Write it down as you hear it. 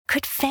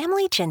Could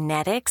family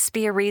genetics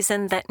be a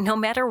reason that no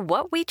matter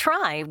what we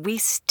try, we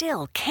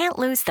still can't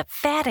lose the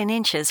fat and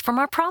inches from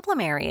our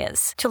problem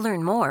areas? To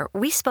learn more,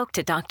 we spoke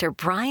to Dr.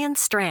 Brian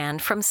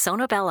Strand from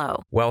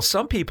Sonobello. While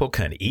some people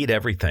can eat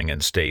everything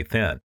and stay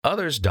thin,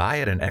 others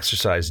diet and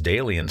exercise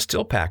daily and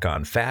still pack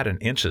on fat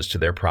and inches to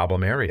their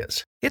problem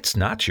areas. It's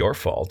not your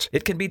fault.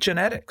 It can be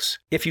genetics.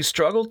 If you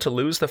struggle to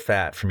lose the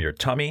fat from your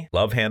tummy,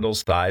 love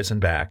handles, thighs, and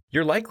back,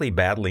 you're likely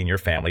battling your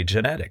family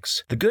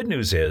genetics. The good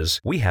news is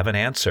we have an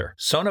answer.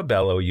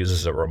 Sonobello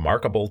uses a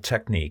remarkable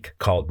technique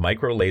called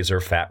micro-laser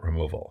fat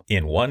removal.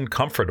 In one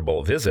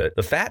comfortable visit,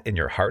 the fat in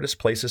your hardest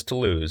places to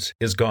lose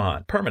is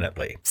gone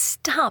permanently.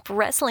 Stop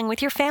wrestling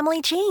with your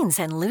family genes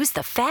and lose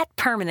the fat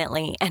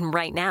permanently. And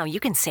right now,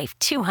 you can save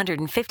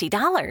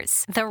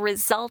 $250. The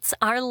results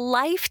are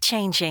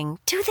life-changing.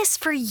 Do this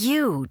for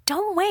you.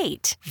 Don't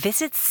wait.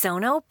 Visit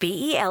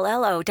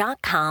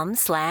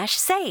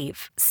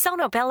sonobello.com/save.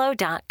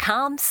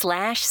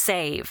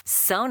 sonobello.com/save.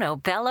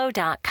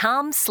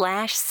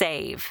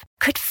 sonobello.com/save.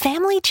 Could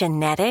family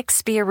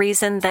genetics be a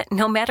reason that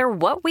no matter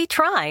what we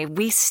try,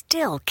 we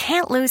still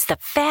can't lose the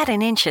fat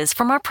and inches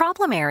from our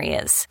problem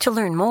areas? To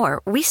learn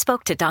more, we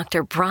spoke to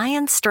Dr.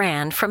 Brian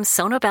Strand from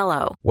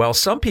Sonobello. While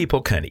some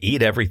people can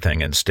eat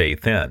everything and stay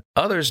thin,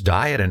 others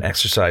diet and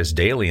exercise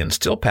daily and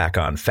still pack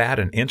on fat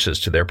and inches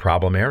to their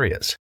problem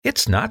areas.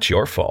 It's not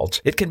your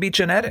fault. It can be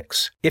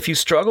genetics. If you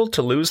struggle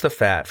to lose the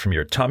fat from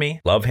your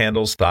tummy, love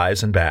handles,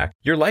 thighs, and back,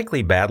 you're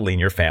likely battling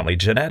your family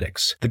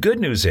genetics. The good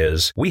news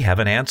is we have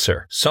an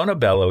answer.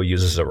 Sonobello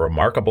uses a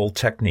remarkable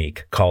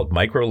technique called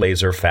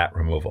micro-laser fat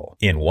removal.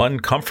 In one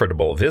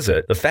comfortable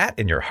visit, the fat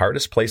in your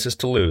hardest places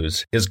to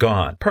lose is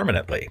gone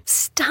permanently.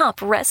 Stop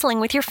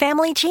wrestling with your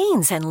family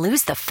genes and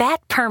lose the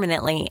fat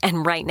permanently.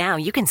 And right now,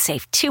 you can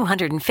save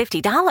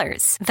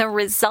 $250. The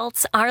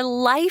results are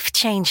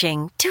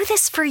life-changing. Do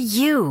this for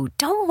you.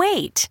 Don't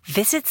wait.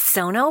 Visit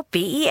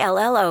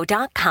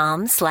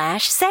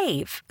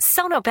sonobello.com/save.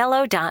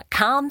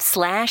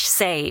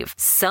 sonobello.com/save.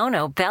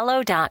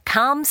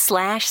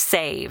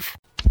 sonobello.com/save.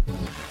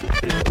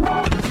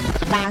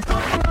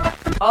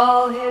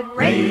 All Hit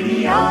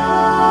Radio.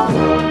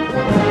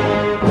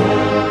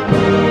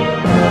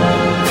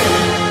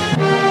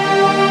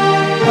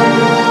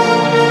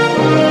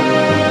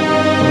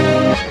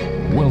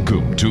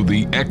 Welcome to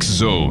the X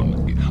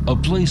Zone, a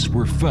place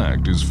where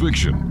fact is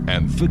fiction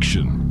and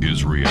fiction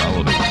is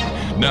reality.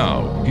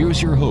 Now,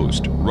 here's your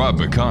host, Rob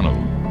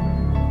McConnell.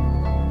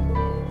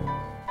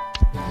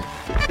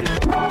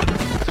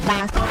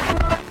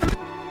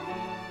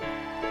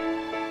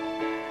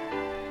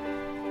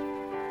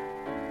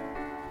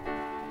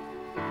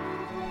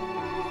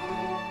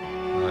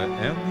 I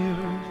am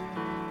the earth,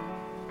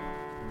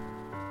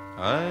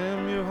 I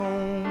am your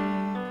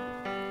home.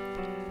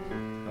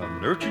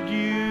 I've nurtured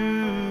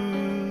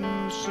you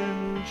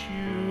since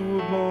you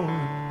were born.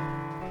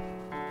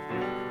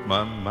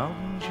 My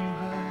mountains you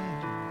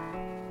hide,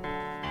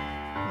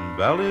 and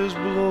valleys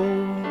below.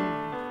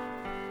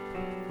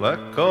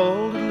 Like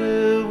all that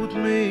live with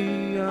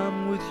me,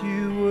 I'm with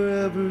you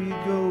wherever you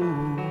go.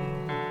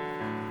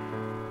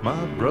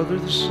 My brother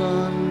the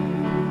sun,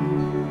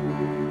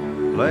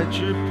 light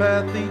your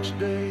path each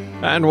day.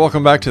 And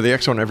welcome back to the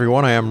X Zone,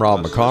 everyone. I am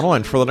Rob McConnell,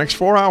 and for the next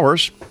 4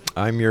 hours,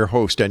 I'm your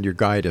host and your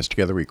guide as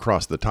together we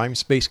cross the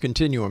time-space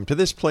continuum to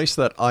this place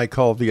that I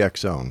call the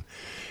X Zone.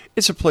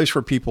 It's a place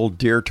where people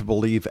dare to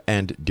believe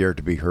and dare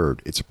to be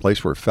heard. It's a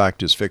place where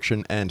fact is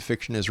fiction and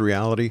fiction is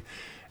reality.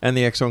 And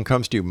the X Zone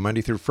comes to you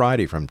Monday through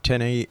Friday from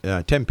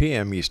 10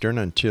 p.m. Eastern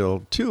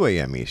until 2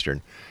 a.m.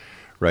 Eastern,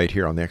 right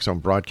here on the X Zone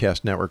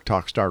Broadcast Network,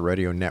 Talkstar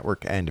Radio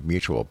Network, and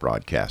Mutual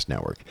Broadcast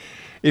Network.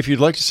 If you'd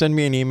like to send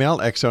me an email,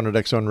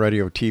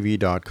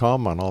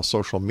 xzone@xzoneradiotv.com, on all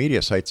social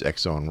media sites,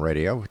 X Zone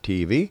Radio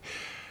TV.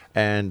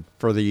 And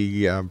for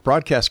the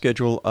broadcast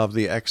schedule of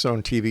the X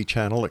Zone TV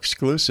channel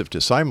exclusive to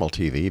Simul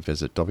TV,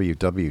 visit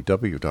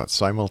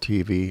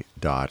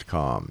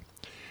www.simultv.com.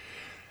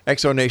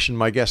 Exo Nation,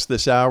 my guest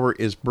this hour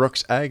is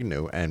Brooks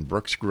Agnew, and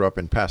Brooks grew up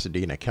in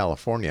Pasadena,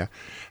 California,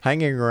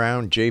 hanging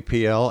around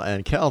JPL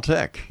and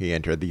Caltech. He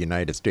entered the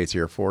United States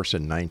Air Force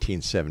in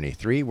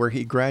 1973, where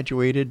he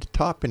graduated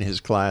top in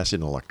his class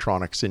in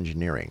electronics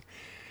engineering.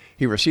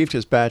 He received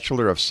his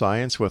Bachelor of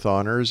Science with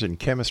honors in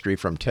chemistry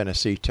from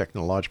Tennessee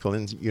Technological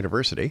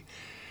University.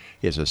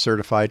 He is a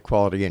certified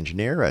quality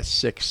engineer, a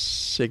Six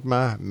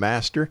Sigma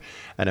Master,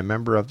 and a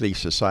member of the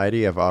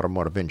Society of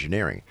Automotive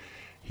Engineering.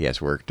 He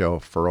has worked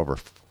for over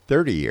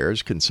 30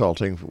 years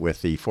consulting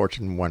with the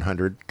Fortune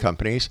 100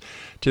 companies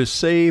to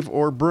save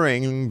or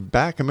bring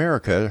back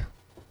America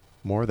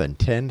more than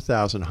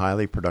 10,000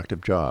 highly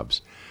productive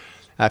jobs.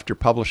 After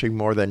publishing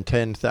more than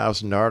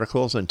 10,000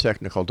 articles and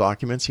technical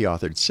documents, he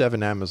authored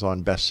 7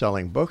 Amazon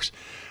best-selling books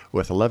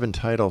with 11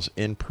 titles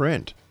in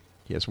print.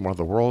 He is one of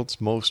the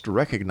world's most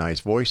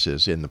recognized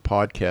voices in the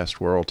podcast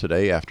world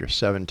today after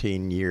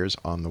 17 years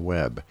on the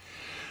web.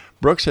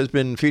 Brooks has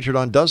been featured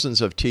on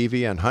dozens of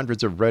TV and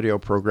hundreds of radio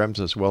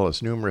programs, as well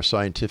as numerous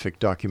scientific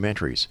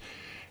documentaries.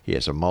 He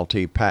is a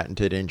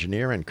multi-patented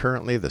engineer and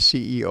currently the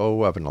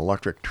CEO of an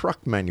electric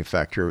truck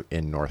manufacturer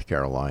in North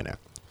Carolina.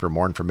 For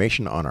more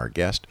information on our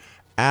guest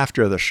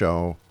after the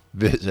show,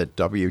 visit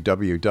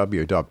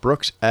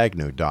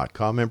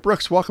www.brooksagnew.com. And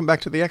Brooks, welcome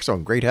back to the X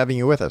Zone. Great having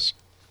you with us.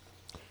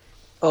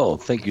 Oh,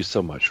 thank you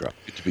so much, Rob.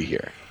 Good to be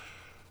here.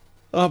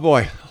 Oh,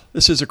 boy.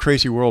 This is a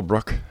crazy world,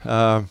 Brooke.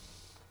 I'm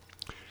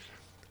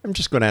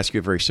just going to ask you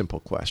a very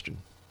simple question.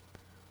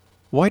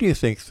 Why do you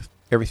think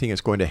everything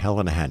is going to hell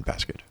in a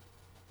handbasket?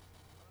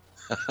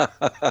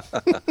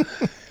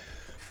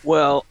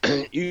 Well,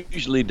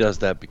 usually does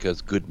that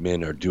because good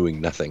men are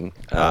doing nothing.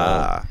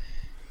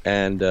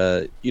 And,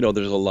 there's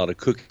a lot of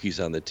cookies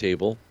on the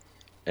table.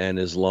 And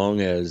as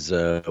long as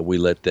we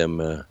let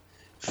them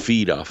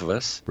feed off of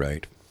us,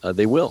 right,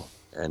 they will.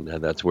 And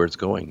that's where it's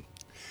going.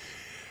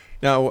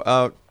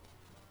 Now,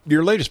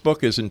 your latest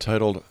book is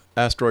entitled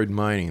Asteroid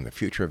Mining, The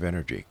Future of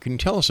Energy. Can you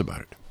tell us about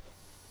it?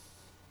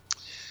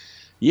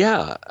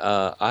 Yeah,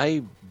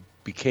 I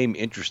became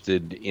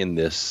interested in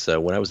this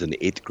when I was in the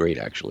 8th grade,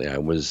 actually. I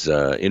was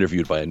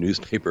interviewed by a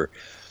newspaper.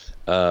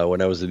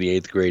 When I was in the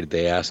 8th grade,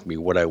 they asked me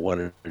what I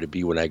wanted to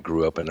be when I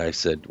grew up, and I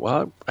said,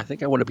 well, I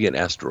think I want to be an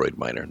asteroid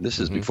miner. This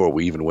is before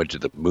we even went to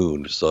the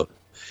moon, so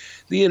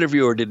the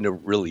interviewer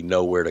didn't really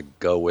know where to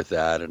go with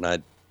that, and I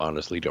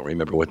honestly don't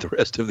remember what the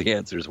rest of the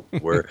answers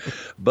were.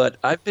 But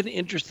I've been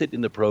interested in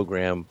the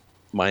program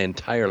my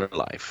entire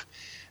life.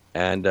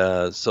 And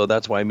so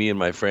that's why me and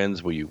my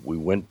friends, we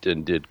went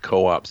and did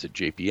co-ops at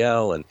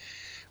JPL, and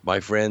my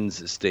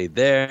friends stayed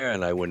there,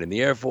 and I went in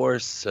the Air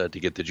Force to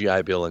get the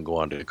GI Bill and go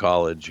on to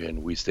college,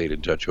 and we stayed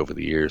in touch over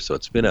the years. So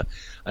it's been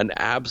an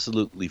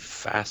absolutely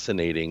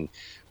fascinating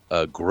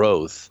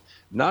growth,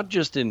 not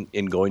just in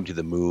going to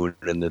the moon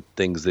and the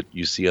things that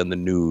you see on the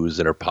news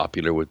and are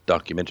popular with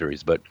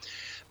documentaries, but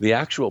the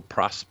actual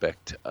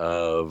prospect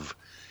of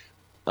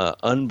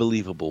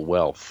unbelievable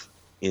wealth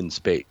in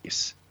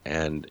space.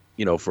 And,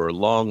 for a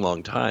long,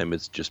 long time,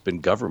 it's just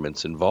been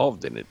governments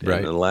involved in it. Right.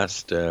 And in the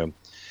last,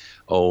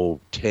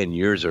 10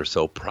 years or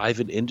so,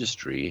 private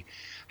industry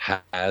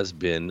has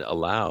been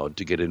allowed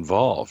to get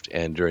involved.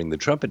 And during the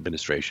Trump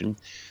administration,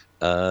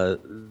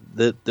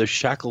 the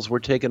shackles were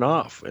taken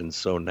off. And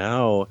so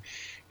now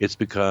it's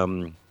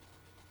become,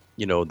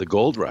 the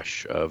gold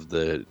rush of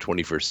the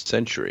 21st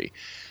century.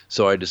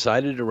 So I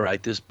decided to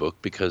write this book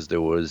because there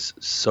was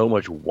so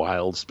much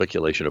wild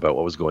speculation about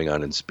what was going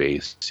on in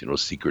space,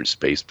 secret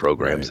space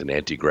programs and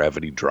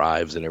anti-gravity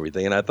drives and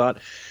everything. And I thought,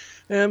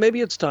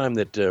 maybe it's time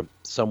that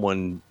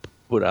someone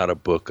put out a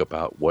book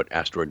about what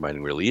asteroid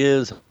mining really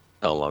is,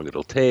 how long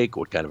it'll take,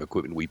 what kind of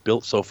equipment we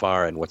built so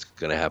far, and what's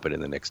going to happen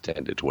in the next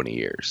 10 to 20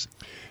 years.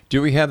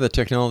 Do we have the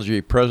technology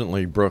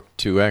presently, Brooke,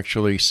 to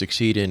actually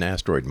succeed in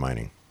asteroid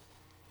mining?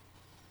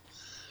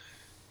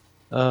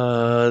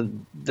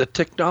 The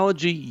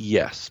technology,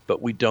 yes,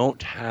 but we don't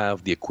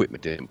have the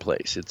equipment in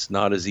place. It's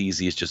not as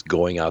easy as just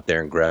going out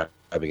there and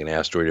grabbing an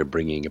asteroid and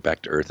bringing it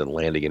back to Earth and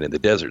landing it in the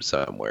desert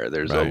somewhere.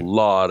 There's a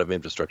lot of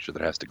infrastructure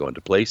that has to go into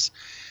place,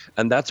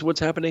 and that's what's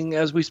happening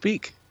as we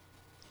speak.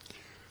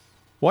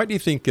 Why do you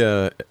think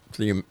why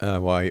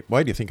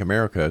do you think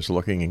America is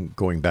looking and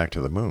going back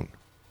to the moon?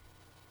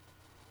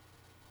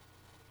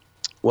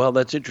 Well,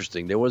 that's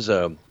interesting. There was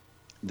a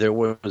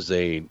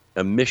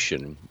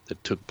mission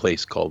that took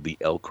place called the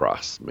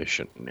L-Cross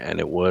mission, and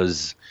it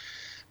was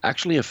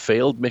actually a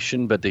failed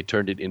mission, but they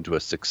turned it into a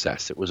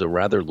success. It was a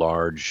rather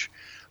large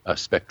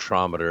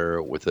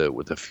spectrometer with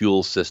a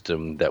fuel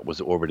system that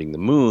was orbiting the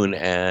moon,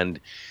 and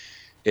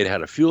it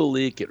had a fuel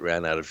leak. It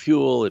ran out of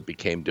fuel. It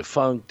became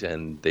defunct,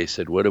 and they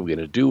said, what are we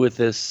going to do with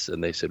this?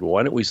 And they said, well,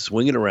 why don't we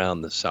swing it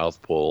around the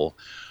south pole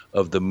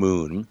of the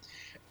moon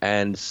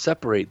and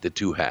separate the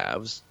two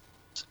halves?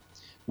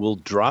 We'll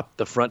drop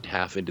the front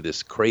half into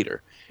this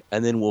crater,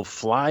 and then we'll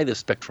fly the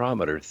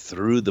spectrometer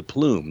through the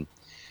plume,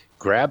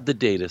 grab the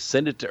data,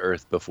 send it to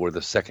Earth before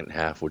the second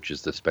half, which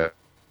is the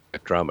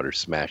spectrometer,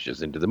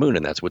 smashes into the moon.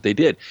 And that's what they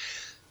did.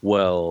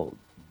 Well,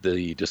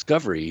 the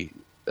discovery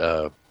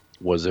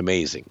was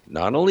amazing.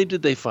 Not only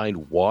did they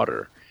find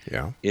water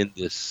in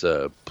this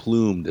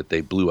plume that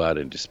they blew out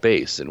into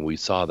space, and we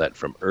saw that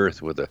from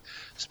Earth with a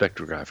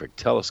spectrographic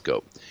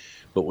telescope,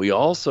 but we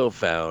also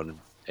found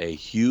a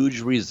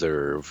huge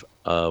reserve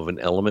of an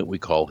element we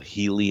call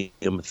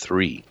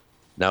helium-3.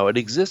 Now, it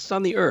exists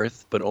on the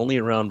Earth, but only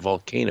around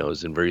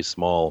volcanoes in very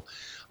small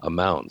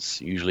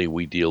amounts. Usually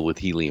we deal with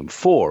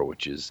helium-4,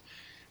 which is,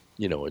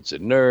 it's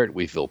inert.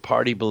 We fill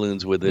party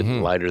balloons with it,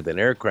 lighter than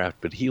aircraft.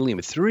 But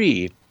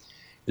helium-3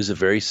 is a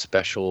very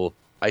special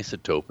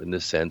isotope in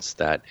the sense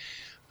that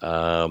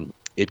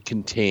it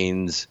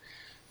contains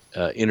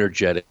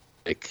energetic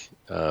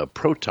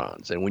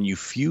protons. And when you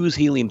fuse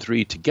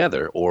helium-3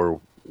 together,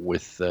 or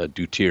with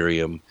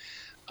deuterium,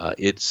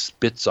 it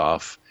spits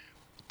off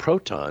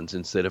protons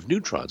instead of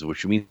neutrons,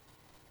 which means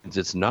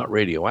it's not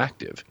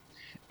radioactive.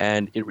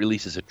 And it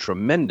releases a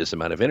tremendous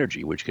amount of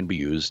energy, which can be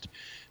used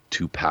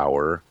to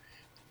power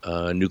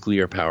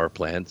nuclear power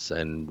plants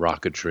and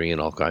rocketry and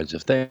all kinds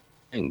of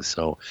things.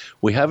 So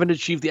we haven't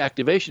achieved the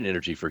activation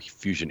energy for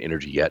fusion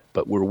energy yet,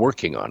 but we're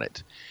working on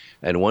it.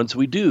 And once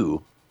we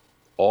do,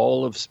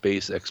 all of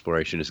space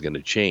exploration is going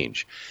to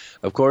change.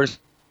 Of course,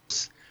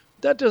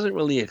 that doesn't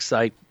really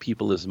excite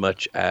people as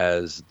much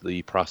as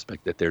the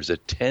prospect that there's a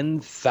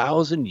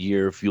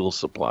 10,000-year fuel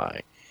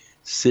supply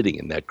sitting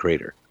in that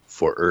crater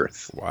for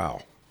Earth.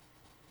 Wow.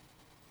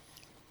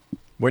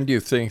 When do you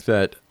think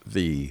that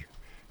the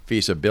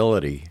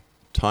feasibility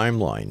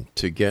timeline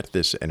to get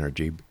this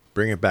energy,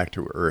 bring it back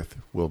to Earth,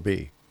 will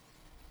be?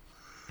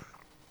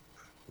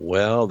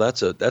 Well,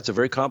 that's a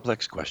very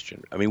complex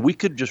question. I mean, we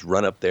could just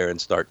run up there and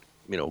start,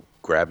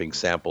 grabbing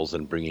samples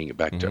and bringing it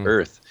back to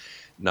Earth.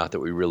 Not that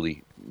we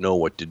really know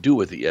what to do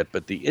with it yet,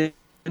 but the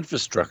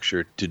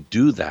infrastructure to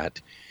do that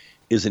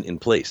isn't in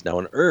place. Now,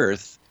 on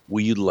Earth,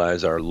 we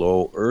utilize our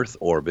low Earth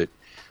orbit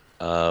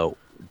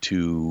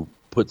to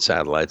put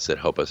satellites that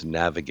help us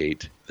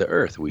navigate the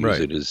Earth. We use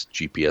it as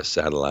GPS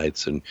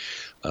satellites and,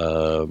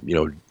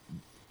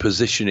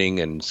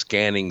 positioning and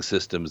scanning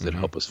systems that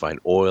help us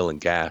find oil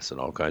and gas and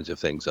all kinds of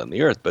things on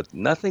the Earth, but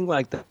nothing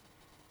like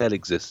that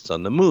exists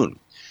on the Moon.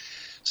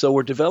 So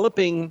we're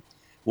developing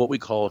what we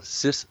call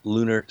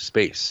cislunar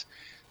space.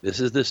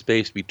 This is the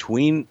space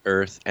between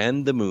Earth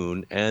and the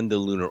Moon and the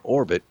lunar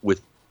orbit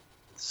with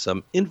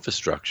some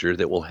infrastructure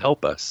that will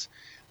help us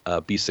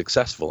be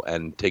successful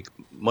and take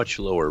much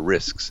lower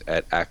risks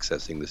at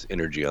accessing this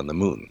energy on the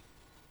Moon.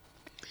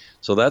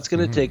 So that's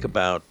going to take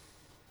about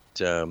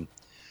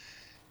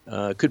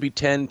could be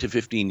 10 to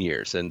 15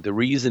 years. And the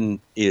reason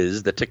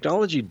is the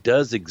technology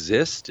does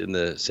exist in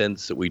the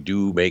sense that we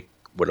do make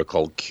what are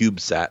called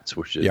CubeSats,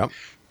 which is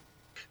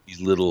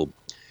these little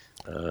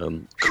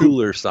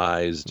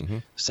cooler-sized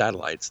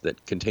satellites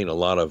that contain a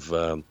lot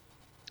of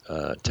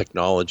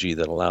technology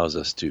that allows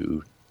us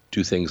to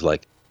do things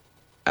like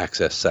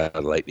access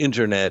satellite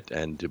internet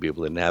and to be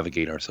able to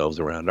navigate ourselves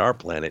around our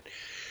planet.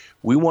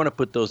 We want to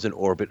put those in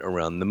orbit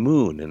around the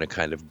Moon in a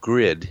kind of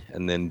grid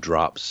and then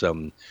drop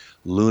some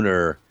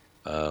lunar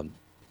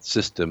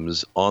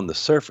systems on the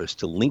surface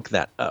to link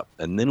that up.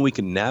 And then we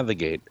can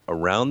navigate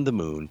around the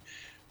Moon.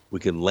 We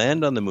can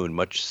land on the Moon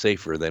much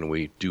safer than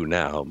we do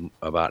now.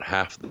 About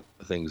half the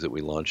things that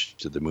we launched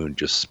to the Moon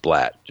just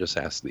splat. Just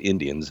ask the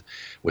Indians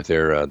with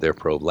their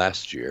probe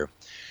last year.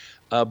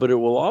 But it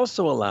will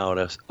also allow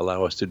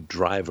us to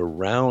drive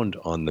around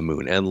on the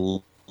Moon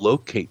and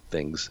locate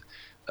things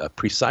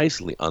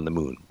precisely on the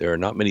Moon. There are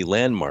not many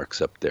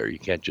landmarks up there. You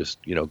can't just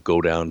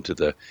go down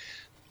to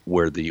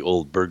where the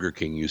old Burger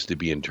King used to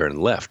be and turn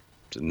left.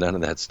 None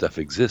of that stuff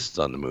exists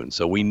on the Moon.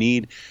 So we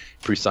need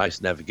precise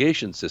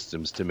navigation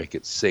systems to make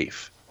it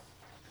safe.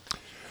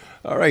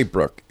 All right,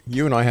 Brooke,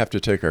 you and I have to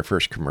take our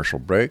first commercial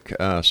break,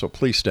 so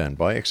please stand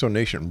by.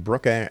 Exonation,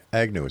 Brooke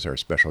Agnew is our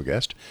special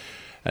guest.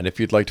 And if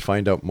you'd like to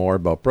find out more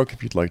about Brooke,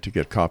 if you'd like to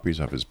get copies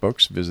of his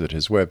books, visit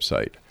his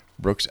website,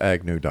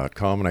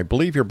 brooksagnew.com. And I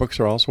believe your books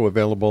are also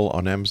available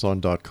on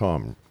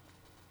Amazon.com.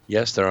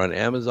 Yes, they're on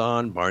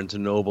Amazon, Barnes &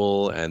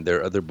 Noble, and there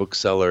are other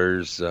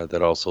booksellers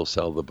that also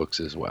sell the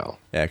books as well.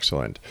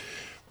 Excellent.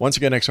 Once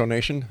again,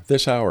 Exonation,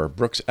 this hour,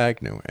 Brooks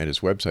Agnew, and his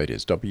website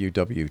is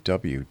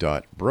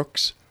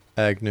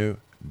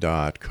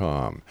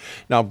www.brooksagnew.com.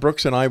 Now,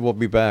 Brooks and I will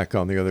be back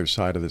on the other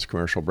side of this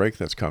commercial break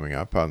that's coming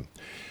up.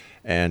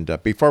 And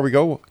before we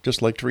go,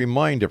 just like to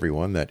remind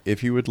everyone that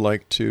if you would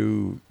like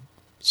to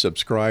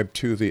subscribe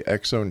to the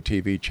X-Zone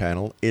TV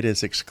channel, it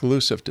is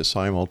exclusive to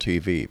Simul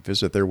TV.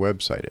 Visit their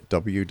website at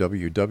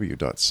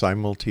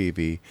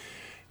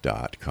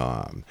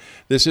www.simultv.com.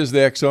 This is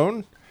the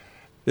X-Zone.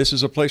 This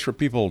is a place where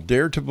people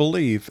dare to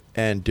believe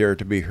and dare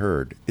to be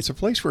heard. It's a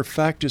place where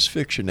fact is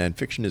fiction and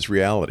fiction is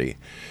reality.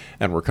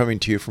 And we're coming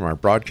to you from our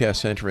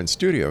broadcast center and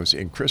studios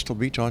in Crystal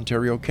Beach,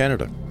 Ontario,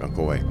 Canada. Don't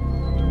go away.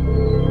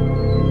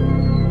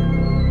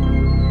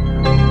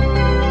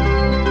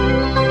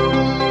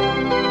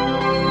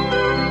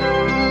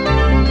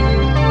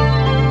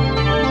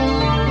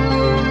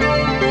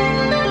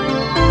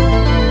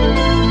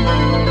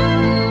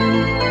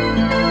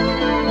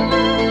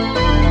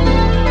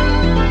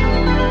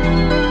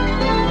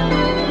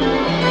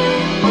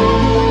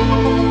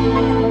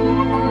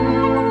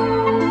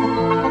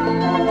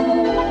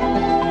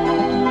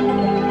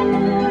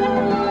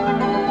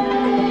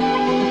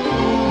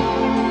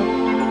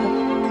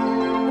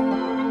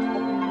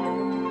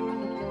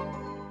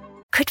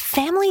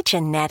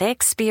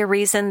 Genetics be a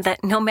reason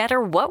that no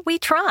matter what we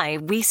try,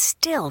 we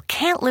still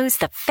can't lose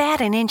the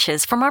fat and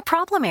inches from our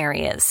problem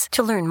areas.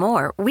 To learn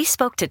more, we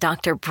spoke to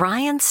Dr.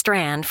 Brian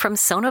Strand from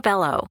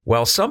Sonobello.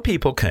 While some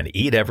people can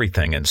eat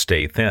everything and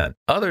stay thin,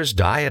 others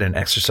diet and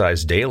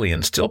exercise daily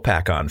and still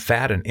pack on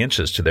fat and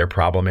inches to their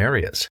problem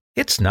areas.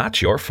 It's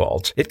not your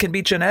fault. It can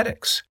be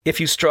genetics. If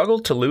you struggle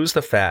to lose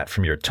the fat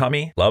from your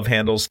tummy, love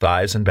handles,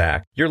 thighs, and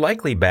back, you're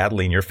likely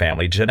battling your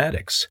family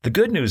genetics. The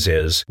good news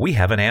is we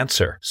have an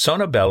answer.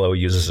 Sonobello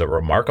uses a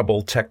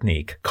remarkable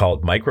technique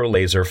called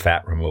microlaser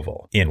fat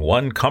removal. In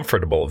one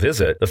comfortable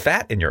visit, the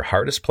fat in your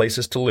hardest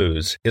places to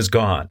lose is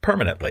gone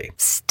permanently.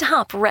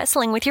 Stop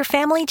wrestling with your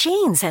family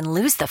genes and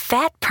lose the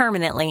fat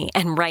permanently.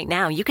 And right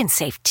now, you can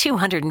save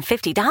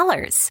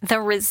 $250. The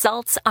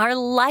results are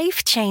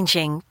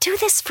life-changing. Do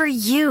this for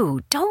you. Ooh,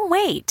 don't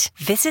wait.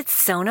 Visit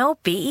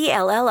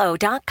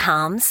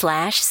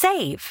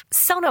sonobello.com/save.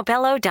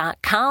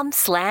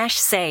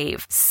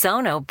 sonobello.com/save.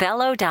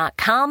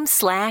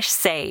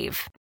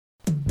 sonobello.com/save.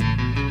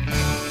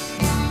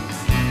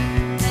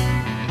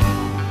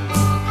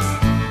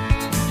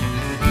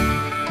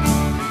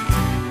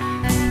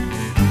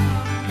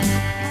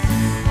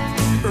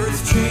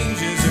 Earth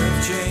changes,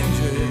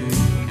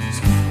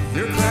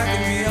 you're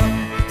cracking me up.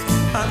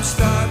 I'm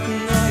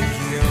starting to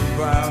hear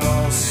about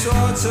all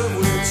sorts of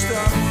weird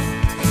stuff.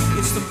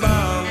 It's the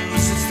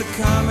bombs, it's the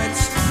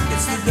comets,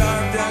 it's the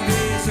dark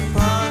days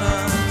upon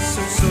us.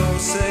 So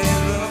say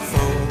the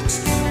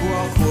folks who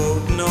all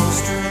quote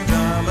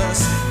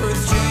Nostradamus.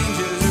 Earth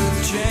changes,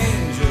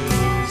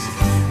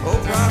 oh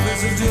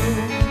prophets of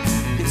doom.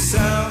 It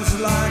sounds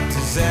like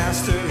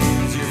disaster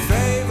is your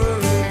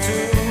favorite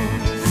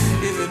tune.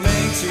 If it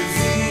makes you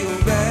feel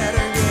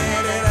better,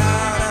 get it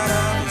out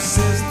of your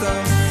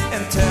system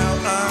and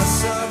tell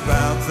us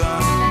about the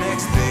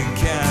next big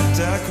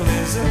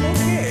cataclysm.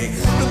 Okay,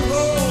 the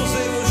poles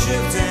they will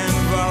shift and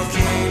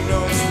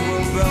volcanoes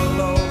will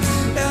bellow.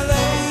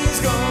 LA's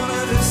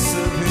gonna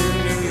disappear,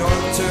 New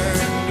York turn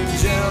to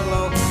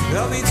jello.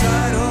 There'll be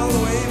tidal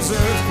waves,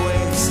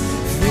 earthquakes,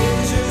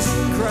 fissures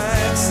and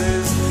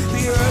crashes.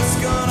 The earth's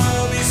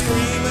gonna be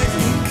screaming,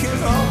 you can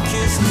all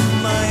kiss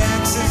my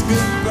axes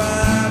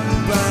goodbye,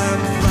 bye,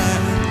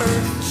 bye.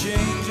 Earth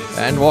changes.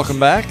 And welcome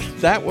back.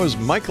 That was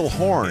Michael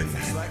Horn,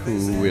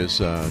 who is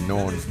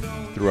known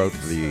throughout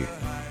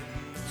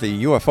the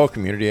UFO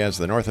community as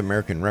the North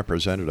American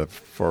representative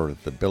for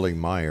the Billy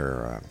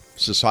Meyer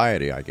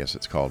Society, I guess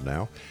it's called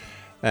now.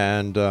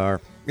 And,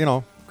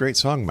 great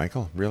song,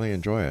 Michael. Really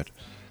enjoy it.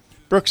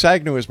 Brooks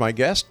Agnew is my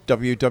guest,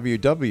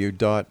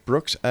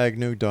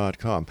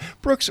 www.brooksagnew.com.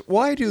 Brooks,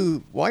 why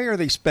are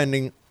they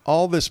spending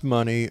all this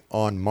money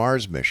on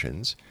Mars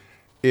missions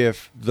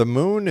if the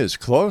moon is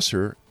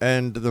closer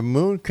and the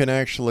moon can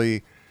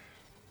actually,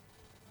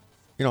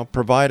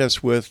 provide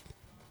us with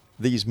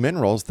these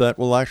minerals that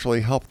will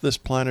actually help this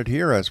planet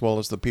here as well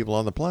as the people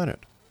on the planet?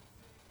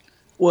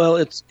 Well,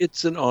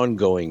 it's an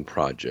ongoing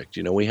project.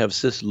 We have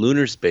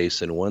cislunar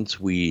space, and once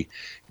we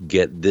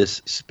get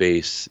this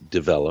space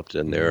developed,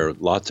 and there are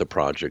lots of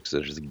projects.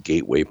 There's the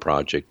Gateway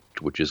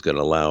project, which is going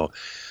to allow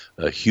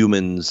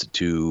humans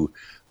to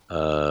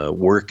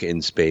work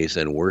in space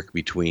and work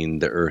between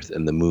the Earth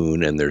and the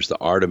Moon. And there's the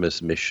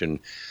Artemis mission.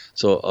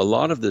 So a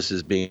lot of this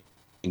is being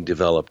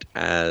developed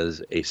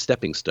as a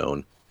stepping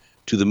stone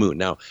to the moon.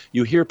 Now,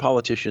 you hear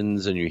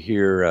politicians and you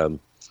hear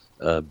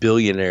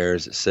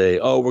billionaires say,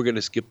 "Oh, we're going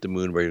to skip the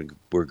moon. We're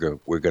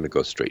going to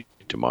go straight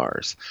to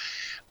Mars."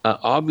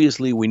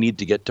 Obviously, we need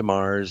to get to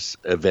Mars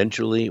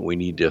eventually. We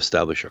need to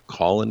establish a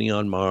colony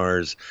on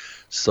Mars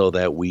so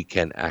that we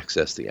can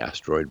access the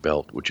asteroid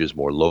belt, which is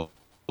more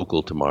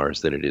local to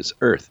Mars than it is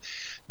Earth.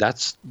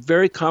 That's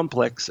very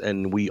complex,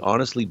 and we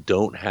honestly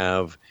don't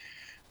have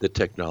the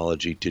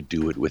technology to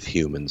do it with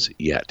humans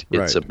yet.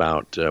 Right. It's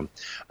about a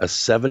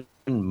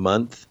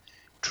 7-month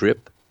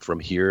trip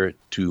from here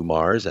to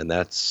Mars, and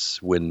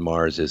that's when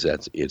Mars is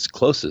at its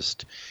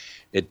closest.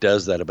 It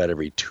does that about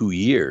every 2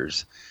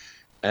 years.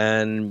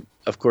 And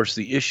of course,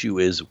 the issue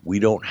is we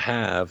don't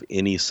have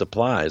any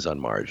supplies on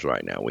Mars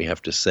right now. We'd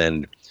have to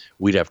send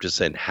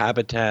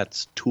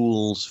habitats,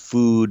 tools,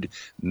 food,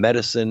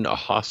 medicine, a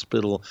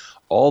hospital,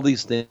 all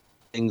these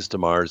things to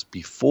Mars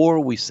before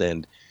we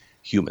send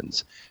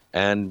humans.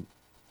 And,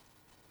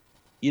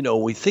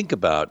 we think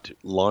about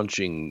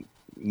launching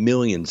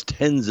millions,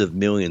 tens of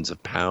millions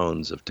of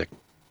pounds of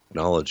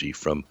technology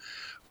from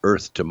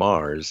Earth to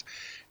Mars.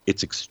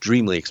 It's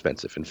extremely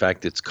expensive. In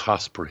fact, it's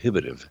cost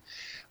prohibitive.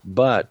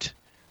 But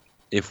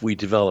if we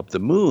develop the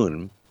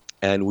moon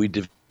and we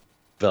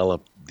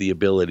develop the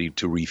ability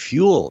to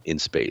refuel in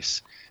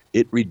space,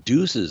 it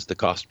reduces the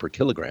cost per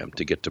kilogram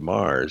to get to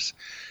Mars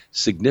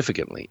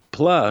significantly.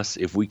 Plus,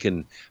 if we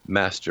can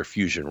master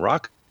fusion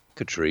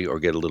rocketry or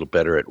get a little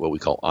better at what we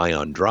call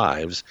ion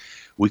drives,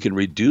 we can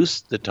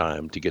reduce the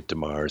time to get to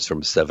Mars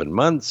from 7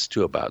 months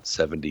to about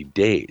 70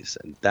 days.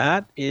 And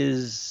that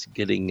is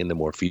getting in the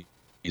more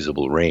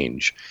feasible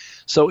range.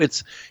 So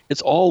it's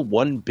all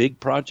one big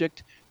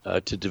project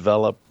to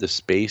develop the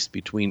space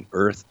between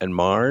Earth and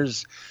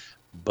Mars.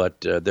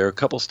 But there are a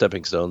couple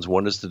stepping stones.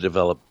 One is to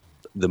develop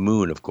the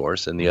moon, of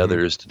course, and the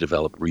other is to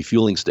develop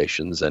refueling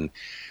stations. And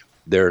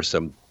there are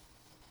some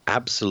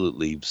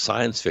absolutely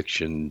science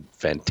fiction,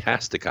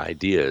 fantastic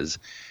ideas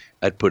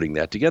at putting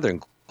that together,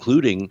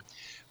 including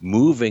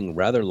moving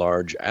rather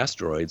large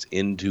asteroids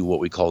into what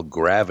we call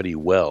gravity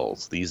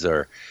wells. These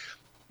are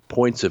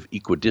points of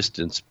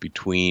equidistance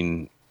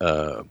between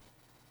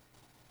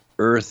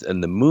Earth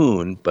and the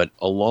moon, but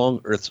along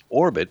Earth's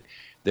orbit,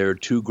 there are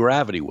two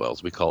gravity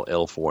wells we call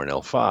L4 and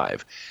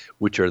L5,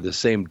 which are the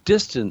same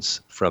distance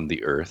from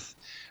the Earth,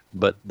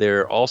 but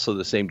they're also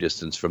the same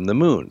distance from the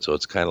moon. So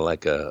it's kind of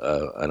like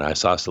an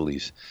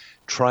isosceles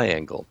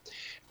triangle.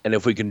 And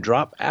if we can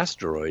drop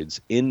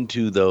asteroids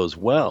into those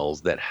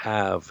wells that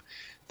have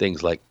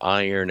things like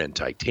iron and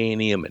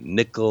titanium and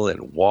nickel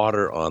and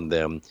water on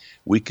them,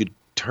 we could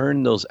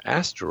turn those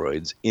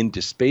asteroids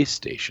into space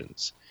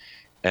stations.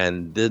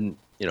 And then,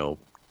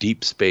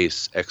 deep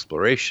space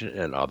exploration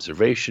and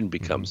observation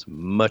becomes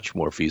much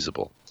more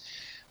feasible.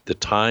 The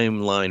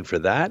timeline for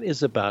that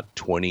is about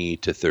 20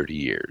 to 30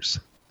 years.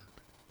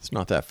 It's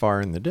not that far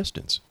in the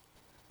distance.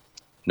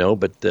 No,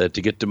 but to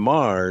get to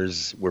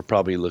Mars, we're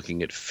probably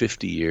looking at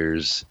 50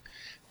 years.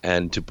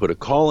 And to put a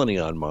colony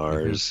on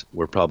Mars,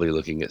 we're probably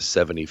looking at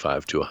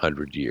 75 to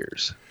 100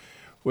 years.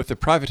 With the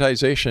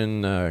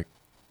privatization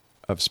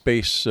of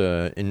space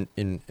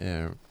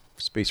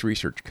space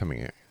research coming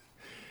in,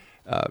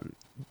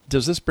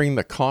 does this bring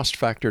the cost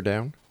factor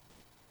down?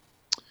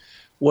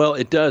 Well,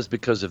 it does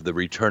because of the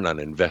return on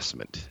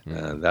investment.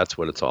 That's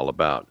what it's all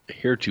about.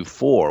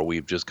 Heretofore,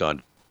 we've just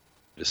gone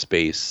to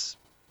space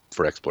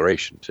for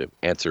exploration to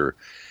answer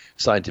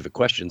scientific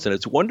questions, and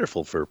it's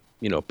wonderful for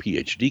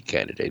PhD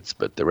candidates,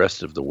 but the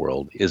rest of the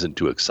world isn't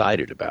too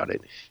excited about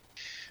it.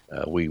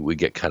 We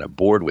get kind of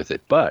bored with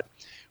it. But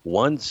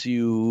once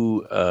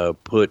you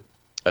put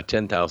a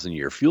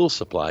 10,000-year fuel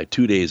supply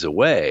 2 days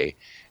away,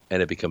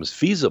 and it becomes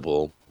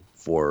feasible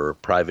for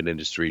private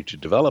industry to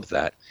develop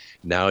that,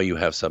 now you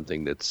have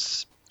something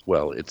that's,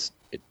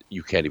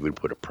 you can't even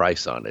put a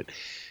price on it.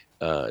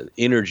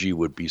 Energy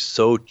would be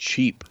so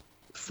cheap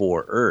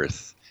for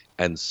Earth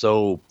and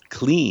so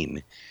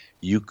clean,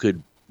 you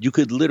could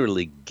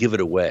literally give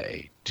it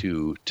away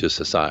to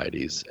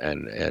societies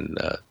and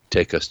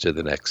take us to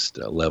the next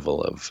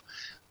level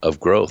of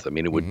growth. I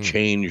mean, it would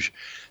change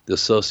the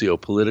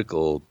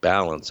socio-political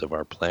balance of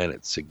our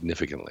planet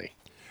significantly.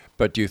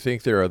 But do you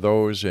think there are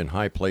those in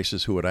high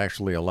places who would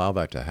actually allow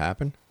that to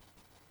happen?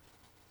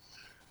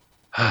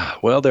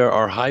 Well, there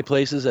are high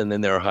places, and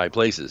then there are high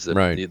places.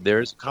 Right.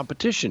 There's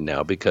competition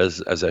now because,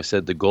 as I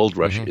said, the gold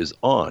rush is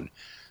on.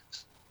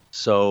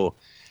 So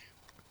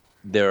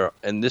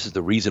and this is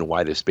the reason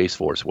why the Space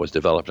Force was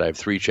developed. I have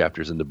 3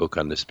 chapters in the book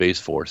on the Space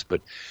Force,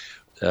 but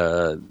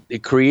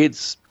it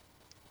creates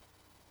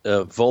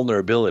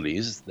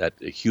vulnerabilities that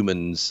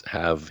humans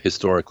have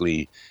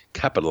historically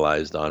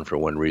capitalized on for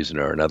one reason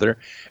or another.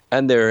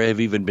 And there have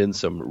even been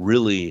some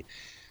really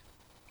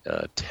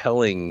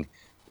telling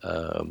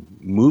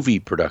movie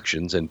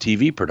productions and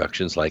TV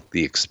productions like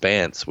The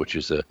Expanse, which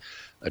is a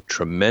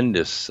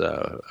tremendous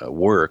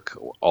work.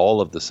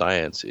 All of the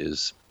science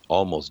is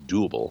almost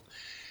doable.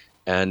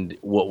 And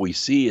what we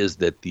see is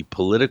that the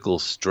political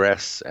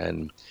stress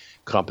and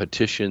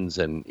competitions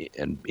and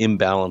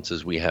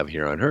imbalances we have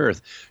here on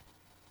Earth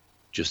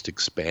just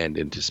expand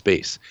into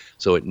space.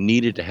 So it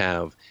needed to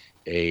have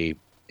a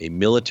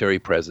military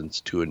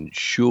presence to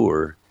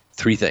ensure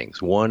 3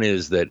 things. One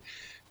is that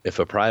if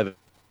a private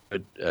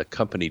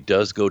company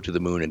does go to the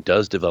moon and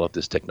does develop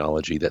this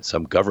technology, that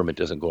some government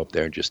doesn't go up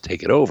there and just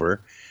take it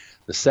over.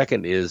 The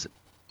second is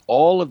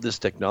all of this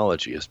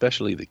technology,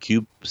 especially the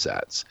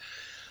CubeSats,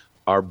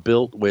 are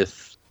built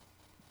with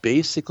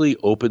basically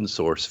open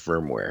source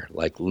firmware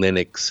like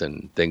Linux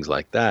and things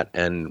like that.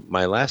 And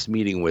my last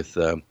meeting with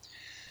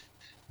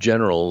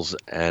generals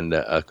and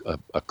a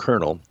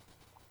colonel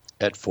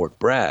at Fort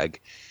Bragg,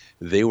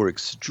 they were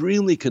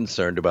extremely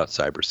concerned about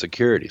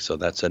cybersecurity. So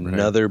that's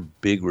another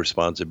big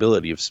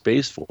responsibility of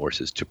Space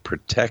Force, is to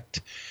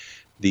protect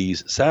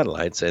these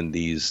satellites and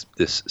this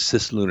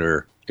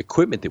cislunar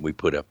equipment that we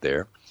put up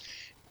there,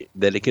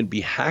 that it can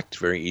be hacked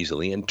very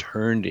easily and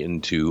turned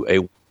into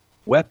a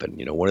weapon.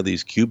 One of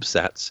these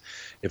CubeSats,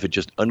 if it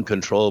just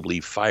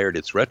uncontrollably fired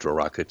its retro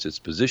rockets, its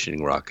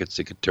positioning rockets,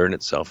 it could turn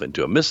itself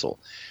into a missile,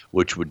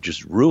 which would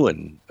just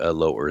ruin a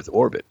low Earth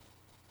orbit,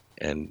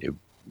 and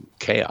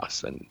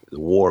chaos, and the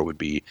war would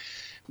be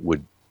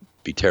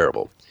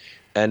terrible.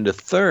 And the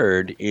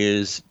third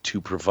is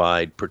to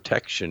provide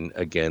protection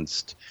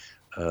against,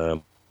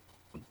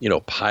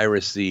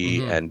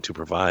 piracy, and to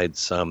provide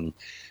some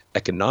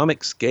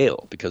economic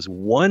scale, because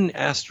one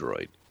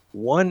asteroid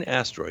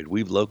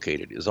we've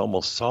located is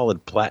almost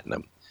solid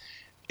platinum.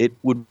 It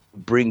would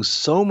bring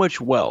so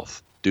much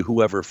wealth to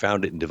whoever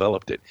found it and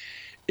developed it.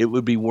 It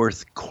would be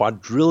worth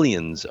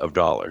quadrillions of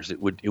dollars.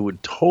 It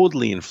would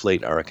totally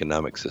inflate our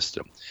economic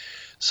system.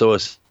 So a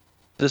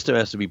system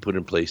has to be put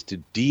in place to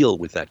deal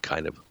with that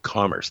kind of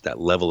commerce, that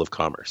level of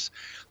commerce.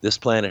 This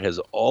planet has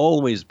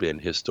always been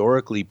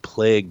historically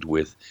plagued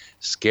with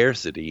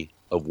scarcity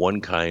of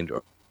one kind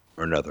or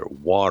another: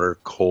 water,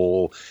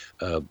 coal,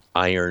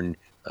 iron,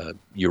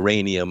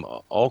 uranium,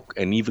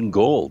 and even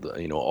gold.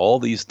 All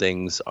these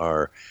things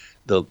are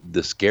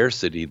the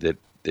scarcity that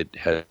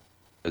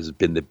has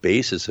been the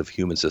basis of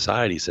human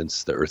society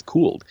since the Earth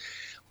cooled.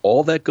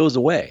 All that goes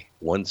away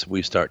once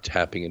we start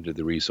tapping into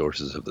the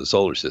resources of the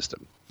solar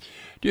system.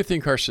 Do you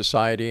think our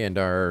society and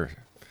our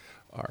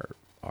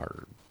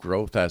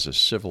growth as a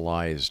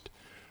civilized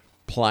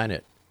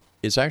planet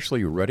is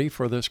actually ready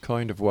for this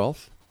kind of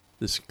wealth,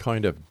 this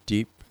kind of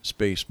deep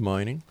space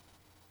mining?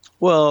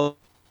 Well,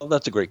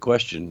 that's a great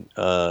question.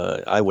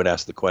 I would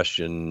ask the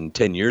question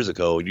 10 years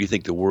ago: do you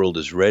think the world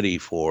is ready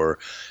for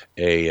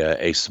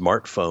a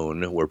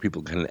smartphone where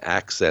people can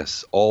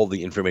access all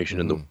the information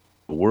in the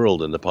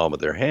world in the palm of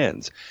their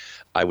hands?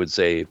 I would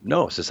say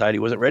no, society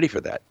wasn't ready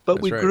for that,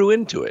 but we grew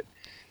into it.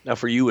 Now,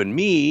 for you and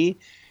me,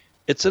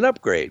 it's an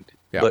upgrade.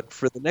 Yeah. But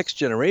for the next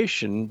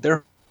generation,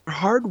 they're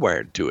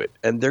hardwired to it,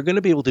 and they're going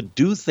to be able to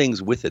do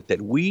things with it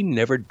that we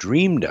never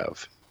dreamed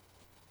of.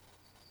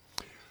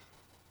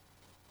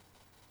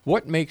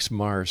 What makes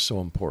Mars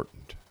so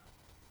important?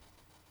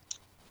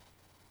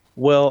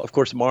 Well, of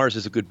course, Mars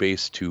is a good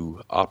base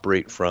to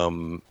operate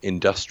from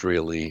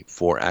industrially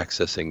for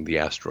accessing the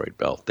asteroid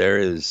belt. There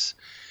is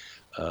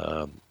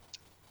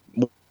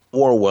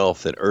more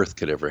wealth than Earth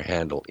could ever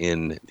handle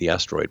in the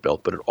asteroid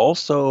belt, but it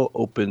also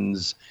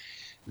opens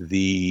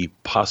the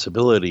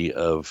possibility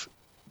of,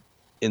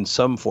 in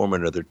some form or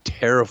another,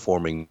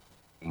 terraforming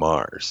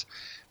Mars.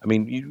 I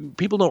mean,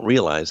 people don't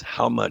realize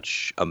how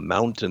much a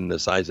mountain the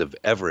size of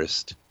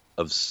Everest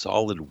of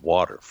solid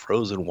water,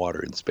 frozen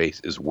water in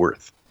space, is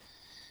worth.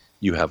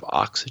 You have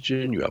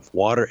oxygen, you have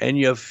water, and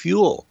you have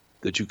fuel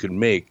that you can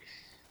make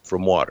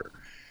from water.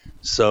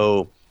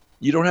 So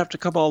you don't have to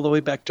come all the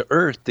way back to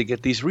Earth to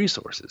get these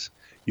resources.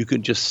 You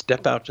can just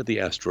step out to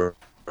the asteroid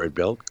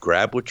belt,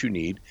 grab what you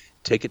need,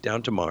 take it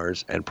down to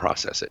Mars, and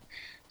process it.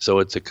 So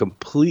it's a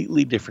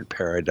completely different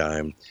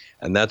paradigm,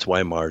 and that's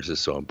why Mars is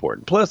so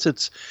important. Plus,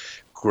 it's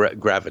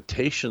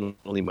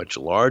gravitationally much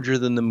larger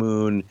than the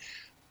moon.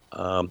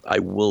 I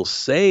will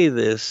say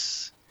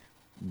this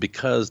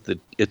because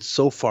it's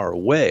so far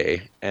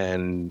away,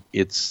 and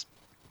it's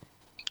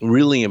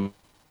really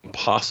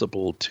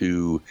impossible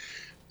to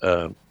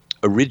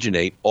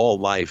originate all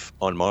life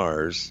on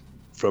Mars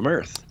from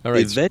Earth. All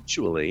right.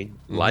 Eventually,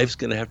 life's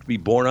going to have to be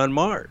born on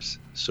Mars.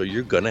 So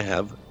you're going to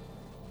have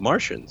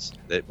Martians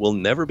that will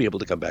never be able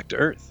to come back to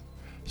Earth.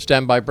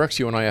 Stand by, Brooks.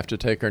 You and I have to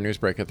take our news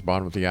break at the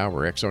bottom of the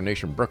hour.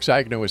 Exonation. Brooks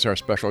Agnew is our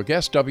special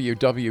guest.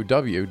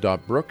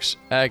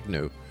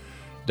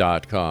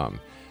 www.brooksagnew.com.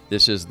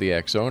 This is the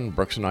X Zone.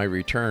 Brooks and I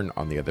return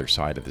on the other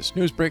side of this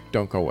news break.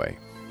 Don't go away.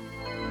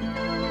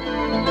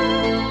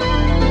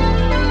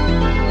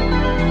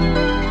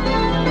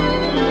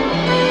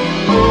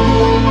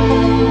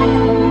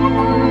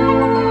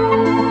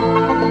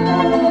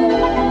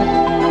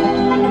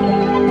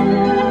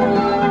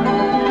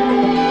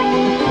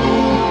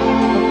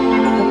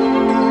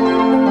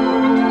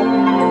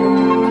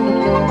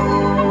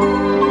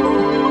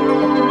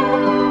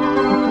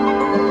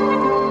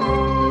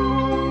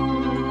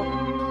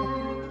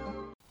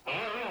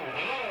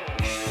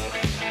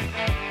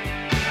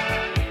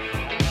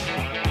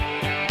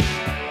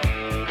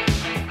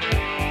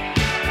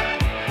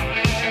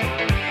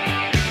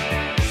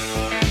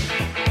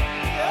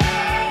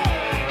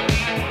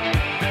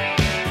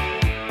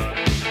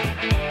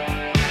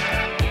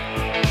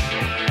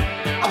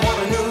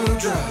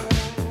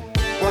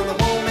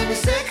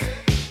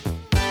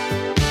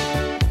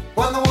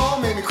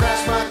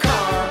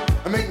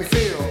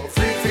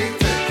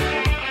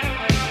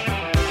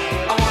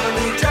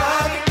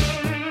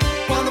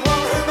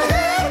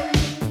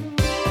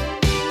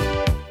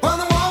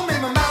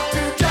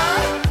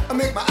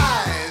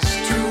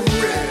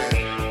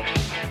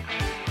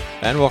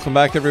 And welcome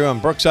back, everyone.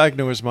 Brooks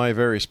Agnew is my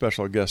very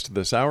special guest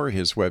this hour.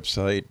 His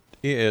website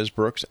is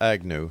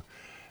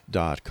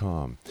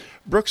brooksagnew.com.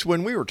 Brooks,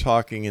 when we were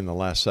talking in the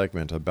last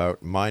segment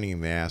about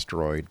mining the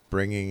asteroid,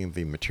 bringing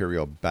the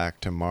material back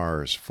to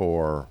Mars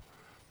for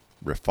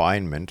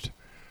refinement,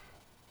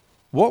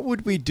 what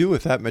would we do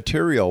with that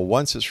material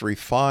once it's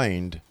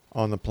refined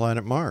on the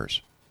planet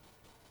Mars?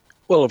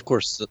 Well, of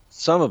course,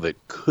 some of it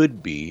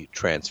could be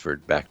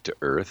transferred back to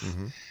Earth.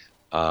 Mm-hmm.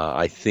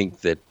 I think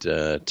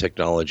that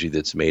technology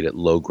that's made at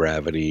low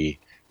gravity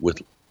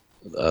with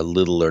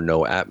little or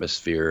no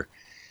atmosphere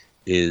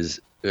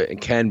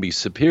can be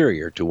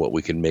superior to what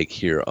we can make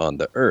here on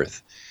the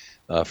Earth.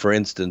 For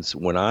instance,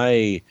 when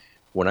I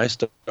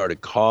started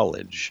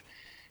college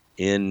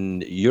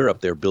in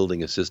Europe, they're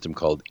building a system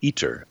called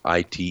ITER,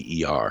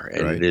 I-T-E-R,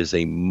 and It is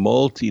a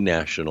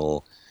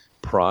multinational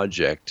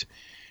project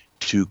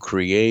to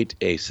create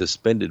a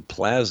suspended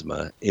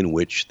plasma in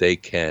which they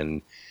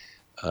can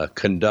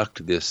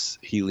conduct this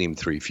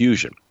helium-3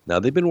 fusion. Now,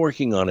 they've been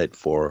working on it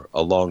for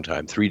a long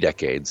time, 3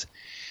 decades.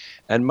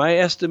 And my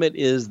estimate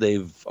is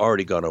they've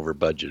already gone over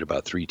budget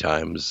about 3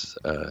 times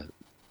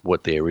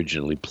what they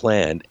originally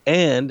planned.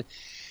 And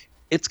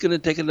it's going to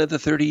take another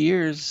 30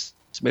 years,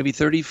 maybe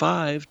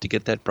 35, to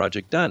get that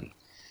project done.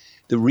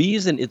 The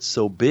reason it's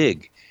so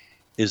big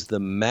is the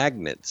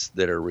magnets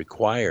that are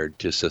required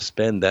to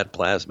suspend that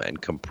plasma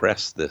and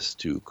compress this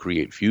to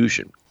create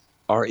fusion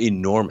are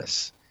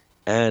enormous.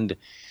 And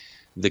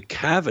the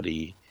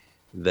cavity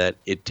that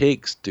it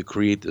takes to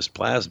create this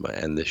plasma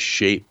and the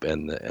shape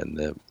and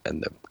the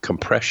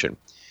compression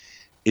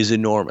is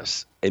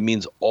enormous. It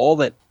means all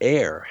that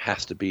air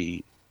has to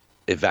be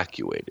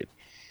evacuated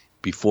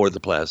before the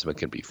plasma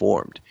can be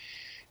formed.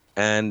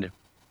 And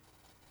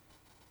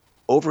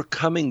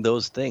overcoming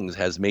those things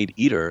has made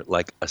ITER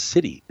like a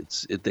city.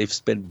 They've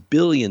spent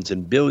billions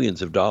and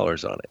billions of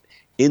dollars on it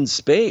in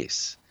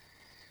space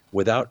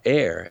without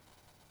air.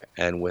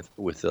 And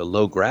with a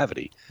low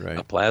gravity,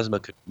 a plasma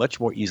could much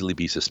more easily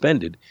be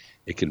suspended.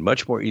 It can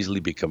much more easily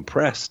be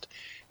compressed.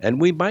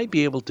 And we might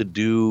be able to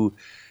do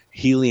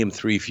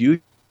helium-3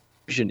 fusion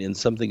in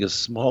something as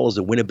small as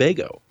a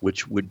Winnebago,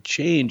 which would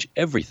change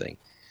everything.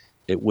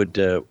 It would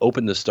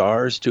open the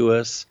stars to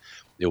us.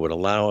 It would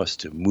allow us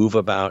to move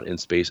about in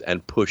space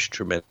and push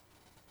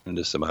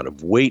tremendous amount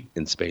of weight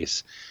in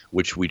space,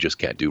 which we just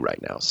can't do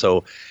right now.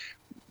 So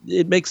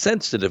it makes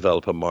sense to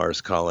develop a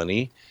Mars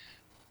colony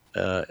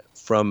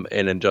from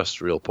an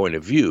industrial point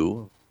of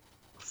view.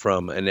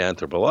 From an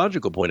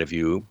anthropological point of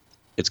view,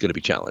 it's going to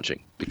be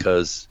challenging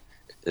because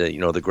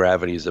the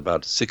gravity is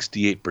about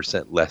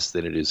 68% less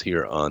than it is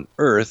here on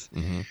Earth.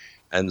 Mm-hmm.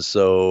 And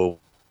so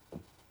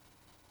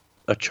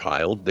a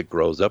child that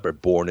grows up or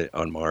born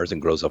on Mars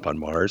and grows up on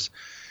Mars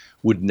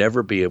would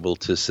never be able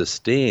to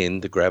sustain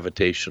the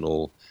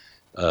gravitational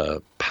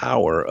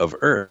power of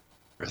Earth.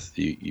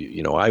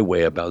 I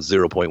weigh about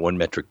 0.1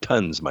 metric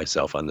tons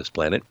myself on this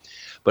planet.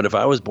 But if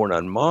I was born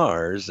on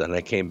Mars and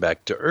I came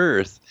back to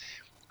Earth,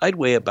 I'd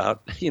weigh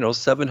about,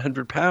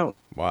 700 pounds.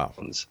 Wow.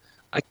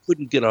 I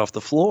couldn't get off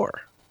the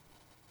floor.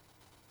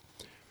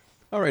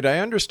 All right, I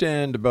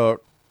understand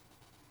about,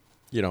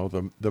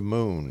 the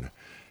moon,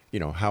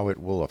 how it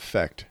will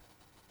affect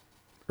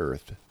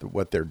Earth,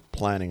 what they're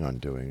planning on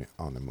doing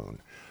on the moon.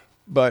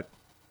 But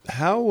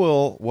how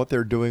will what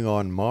they're doing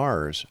on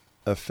Mars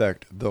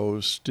affect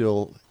those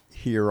still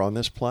here on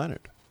this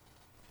planet?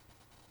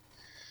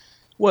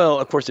 Well,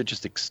 of course, it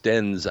just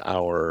extends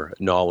our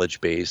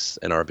knowledge base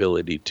and our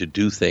ability to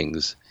do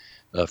things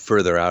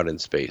further out in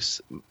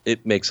space.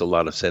 It makes a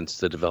lot of sense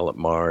to develop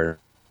Mars.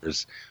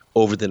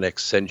 Over the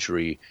next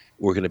century,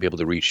 we're going to be able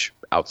to reach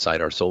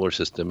outside our solar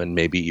system and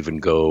maybe even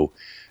go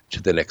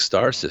to the next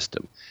star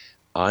system.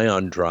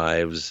 Ion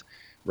drives,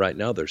 right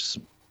now, they're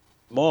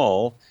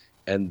small.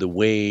 And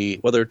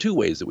there are two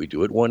ways that we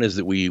do it. One is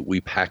that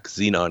we pack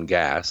xenon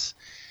gas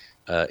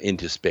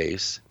into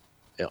space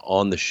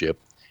on the ship.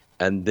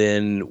 And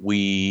then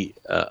we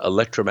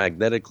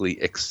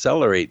electromagnetically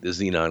accelerate the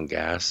xenon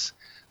gas,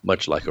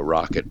 much like a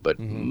rocket, but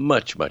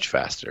much, much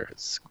faster.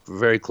 It's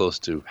very close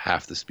to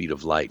half the speed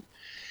of light.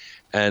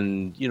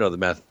 And, the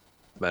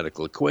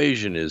mathematical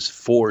equation is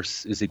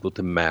force is equal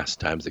to mass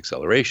times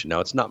acceleration. Now,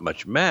 it's not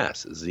much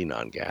mass,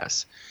 xenon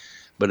gas,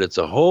 but it's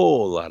a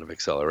whole lot of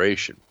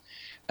acceleration.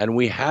 And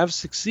we have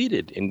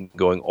succeeded in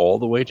going all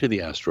the way to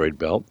the asteroid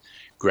belt,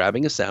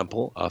 grabbing a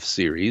sample off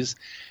Ceres,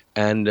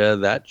 and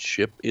that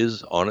ship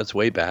is on its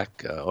way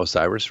back,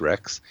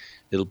 OSIRIS-REx.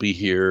 It'll be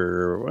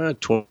here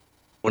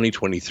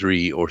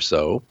 2023 or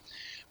so.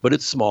 But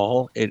it's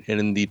small,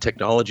 and the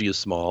technology is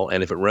small,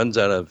 and if it runs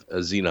out of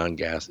xenon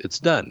gas, it's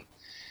done.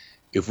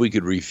 If we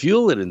could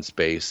refuel it in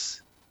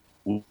space,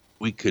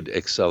 we could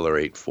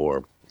accelerate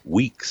for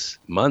weeks,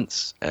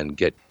 months, and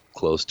get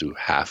close to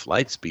half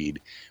light speed,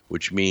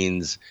 which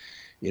means,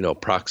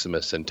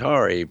 Proxima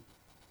Centauri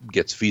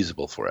gets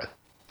feasible for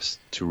us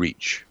to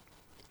reach.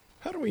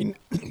 How do we,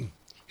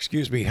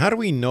 how do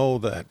we know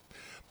that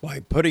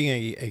by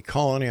putting a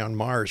colony on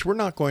Mars, we're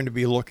not going to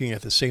be looking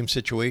at the same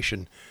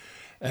situation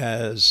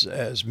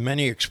as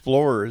many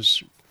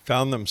explorers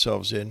found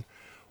themselves in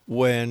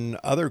when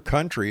other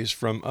countries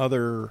from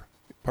other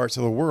parts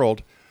of the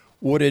world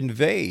would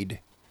invade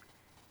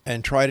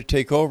and try to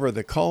take over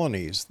the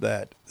colonies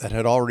that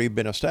had already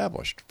been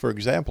established? For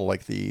example,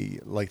 like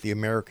the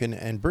American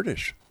and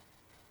British.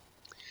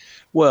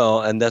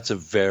 Well, and that's a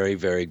very,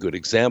 very good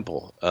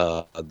example.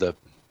 The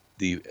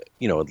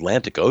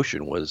Atlantic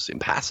Ocean was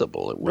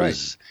impassable. It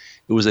was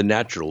It was a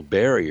natural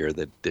barrier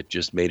that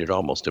just made it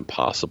almost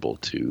impossible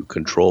to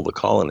control the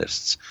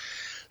colonists.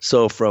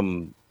 So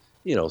from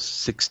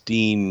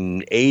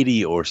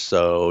 1680 or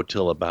so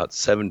till about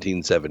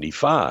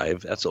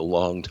 1775, that's a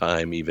long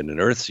time even in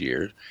Earth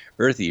years,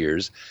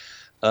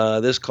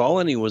 this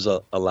colony was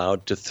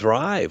allowed to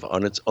thrive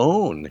on its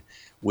own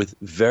with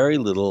very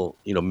little,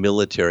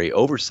 military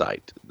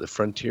oversight. The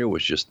frontier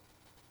was just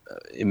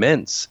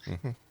immense.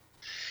 Mm-hmm.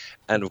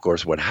 And of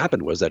course, what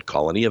happened was that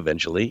colony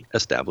eventually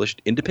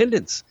established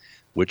independence,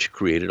 which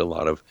created a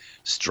lot of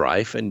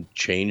strife and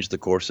changed the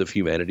course of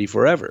humanity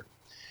forever.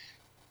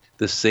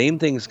 The same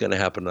thing is going to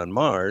happen on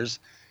Mars,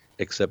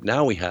 except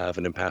now we have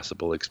an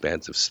impassable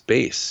expanse of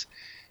space.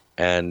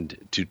 And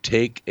to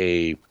take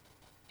a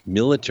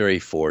military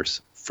force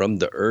from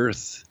the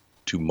Earth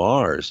to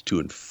Mars to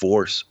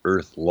enforce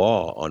Earth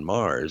law on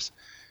Mars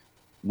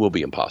will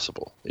be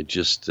impossible. It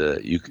just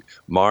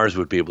Mars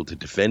would be able to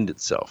defend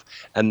itself.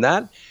 And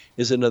that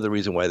is another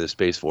reason why the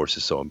Space Force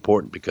is so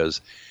important,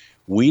 because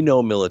we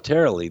know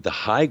militarily the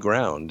high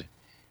ground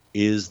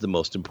is the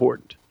most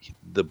important.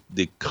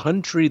 The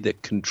country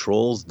that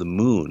controls the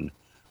moon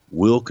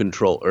will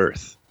control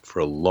Earth for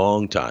a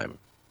long time.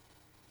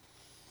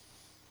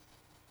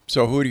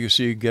 So who do you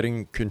see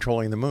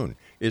controlling the moon?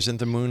 Isn't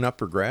the moon up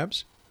for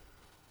grabs?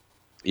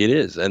 It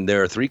is, and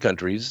there are 3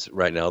 countries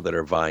right now that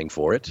are vying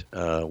for it.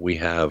 We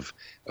have,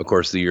 of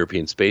course, the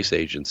European Space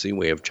Agency,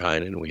 we have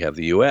China, and we have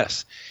the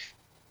U.S.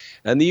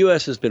 And the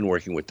U.S. has been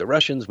working with the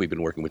Russians, we've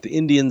been working with the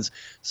Indians,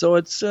 so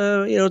it's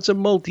it's a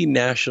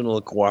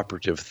multinational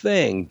cooperative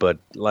thing. But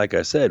like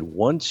I said,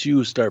 once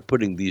you start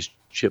putting these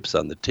chips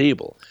on the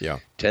table,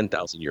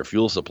 10,000-year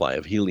fuel supply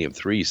of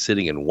helium-3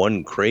 sitting in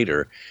one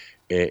crater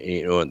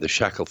in the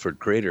Shackelford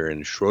crater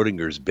in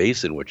Schrodinger's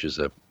basin, which is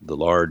the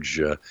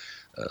large,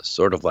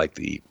 sort of like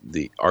the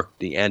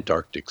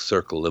Antarctic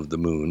circle of the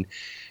moon.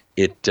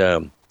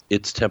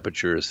 Its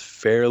temperature is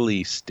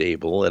fairly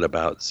stable at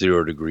about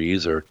 0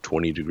 degrees or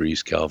 20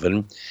 degrees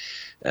Kelvin,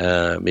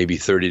 maybe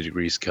 30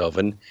 degrees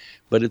Kelvin.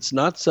 But it's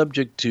not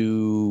subject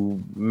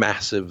to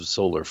massive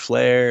solar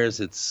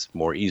flares. It's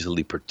more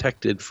easily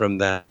protected from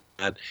that.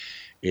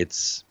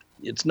 It's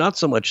not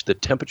so much the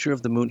temperature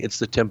of the moon, it's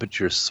the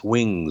temperature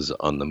swings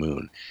on the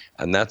moon.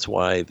 And that's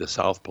why the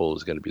South Pole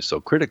is going to be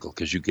so critical,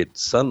 because you get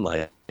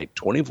sunlight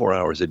 24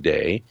 hours a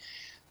day.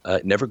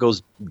 It never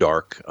goes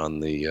dark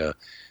on the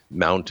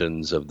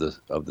mountains of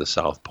the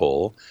South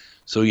Pole.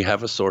 So you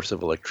have a source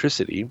of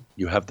electricity.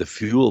 You have the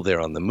fuel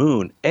there on the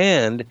moon.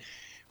 And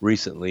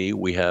recently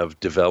we have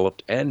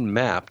developed and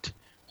mapped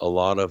a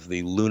lot of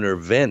the lunar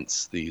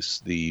vents,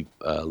 the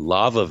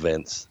lava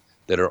vents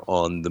that are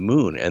on the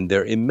moon, and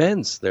they're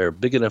immense. They're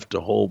big enough to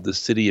hold the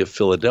city of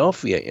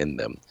Philadelphia in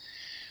them.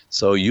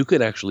 So you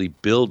could actually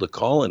build a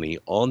colony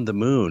on the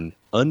moon,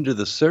 under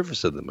the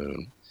surface of the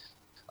moon,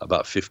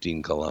 about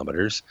 15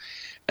 kilometers,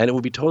 and it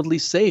would be totally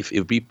safe. It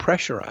would be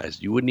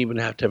pressurized. You wouldn't even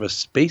have to have a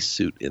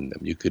spacesuit in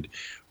them. You could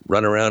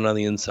run around on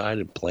the inside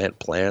and plant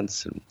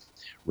plants and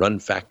run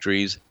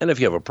factories. And if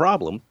you have a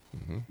problem,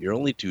 you're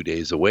only 2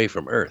 days away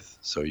from Earth,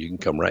 so you can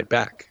come right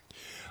back.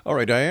 All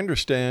right, I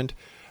understand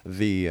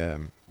the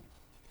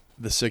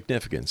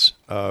significance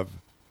of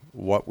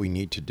what we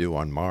need to do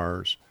on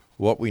Mars,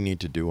 what we need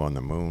to do on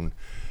the moon,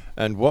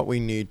 and what we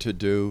need to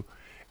do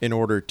in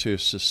order to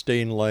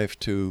sustain life,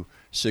 to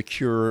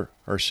secure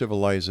our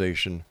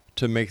civilization,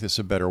 to make this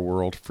a better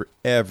world for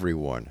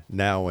everyone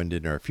now and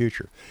in our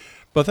future.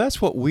 But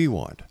that's what we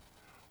want.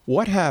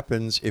 What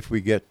happens if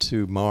we get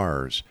to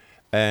Mars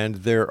and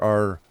there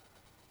are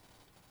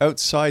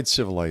outside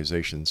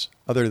civilizations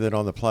other than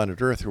on the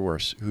planet Earth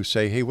who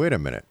say, hey, wait a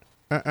minute,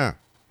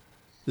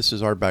 this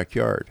is our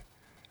backyard.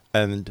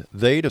 And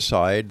they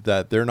decide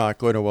that they're not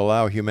going to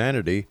allow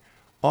humanity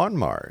on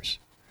Mars.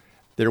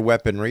 Their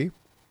weaponry,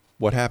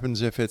 what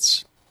happens if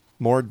it's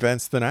more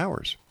advanced than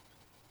ours?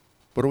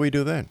 What do we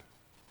do then?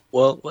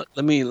 Well,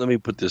 let me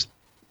put this,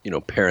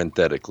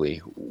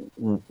 parenthetically.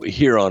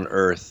 Here on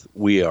Earth,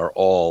 we are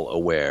all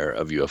aware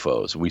of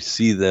UFOs. We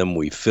see them,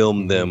 we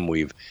film them,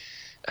 we've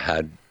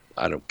had,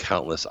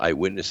 countless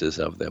eyewitnesses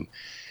of them.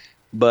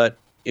 But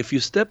if you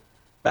step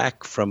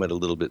back from it a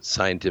little bit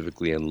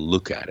scientifically and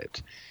look at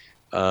it,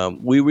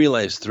 we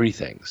realize three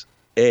things.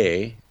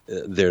 A,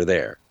 they're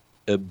there.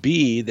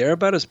 B, they're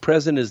about as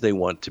present as they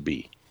want to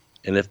be.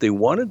 And if they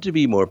wanted to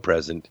be more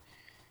present,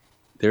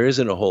 there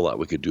isn't a whole lot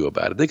we could do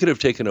about it. They could have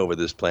taken over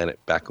this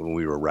planet back when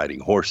we were riding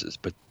horses,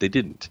 but they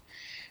didn't.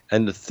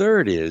 And the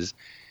third is,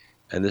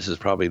 and this is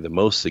probably the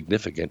most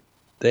significant,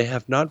 they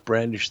have not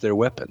brandished their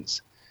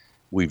weapons.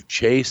 We've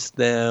chased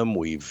them,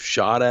 we've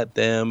shot at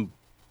them,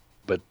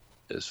 but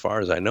as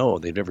far as I know,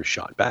 they've never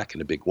shot back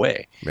in a big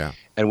way. Yeah.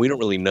 And we don't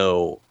really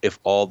know if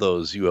all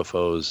those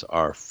UFOs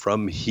are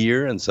from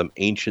here and some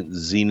ancient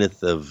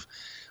zenith of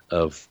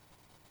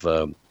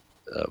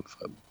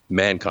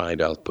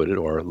mankind, I'll put it,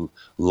 or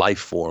life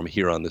form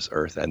here on this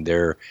earth, and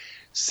their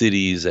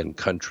cities and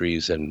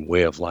countries and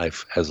way of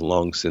life has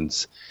long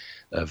since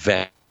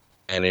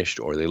vanished,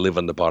 or they live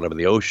on the bottom of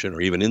the ocean or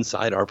even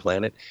inside our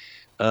planet.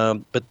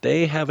 But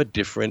they have a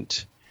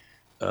different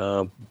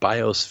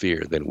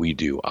biosphere than we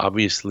do.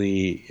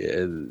 Obviously,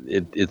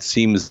 it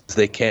seems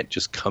they can't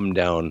just come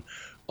down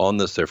on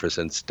the surface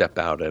and step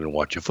out and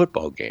watch a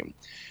football game.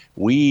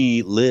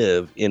 We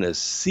live in a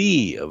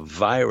sea of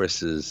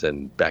viruses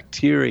and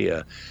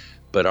bacteria,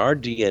 but our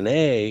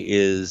DNA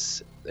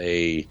is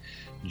a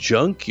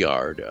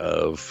junkyard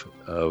of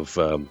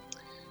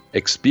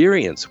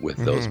experience with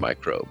those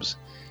microbes.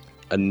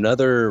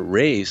 Another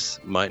race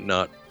might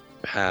not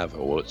have,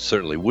 well, it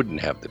certainly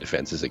wouldn't have the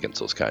defenses against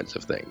those kinds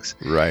of things.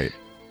 Right.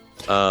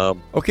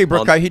 Okay,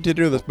 Brooke, I hate to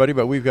do this, buddy,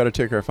 but we've got to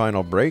take our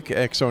final break.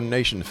 X-Zone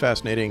Nation,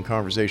 fascinating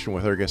conversation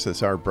with our guest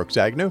this hour, Brooks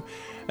Agnew.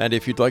 And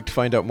if you'd like to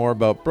find out more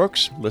about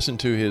Brooks, listen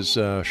to his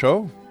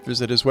show,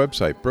 visit his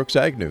website,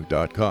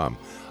 brooksagnew.com.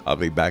 I'll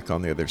be back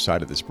on the other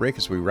side of this break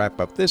as we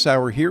wrap up this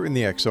hour here in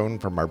the X-Zone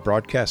from our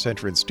broadcast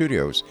center and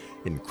studios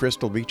in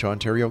Crystal Beach,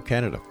 Ontario,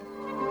 Canada.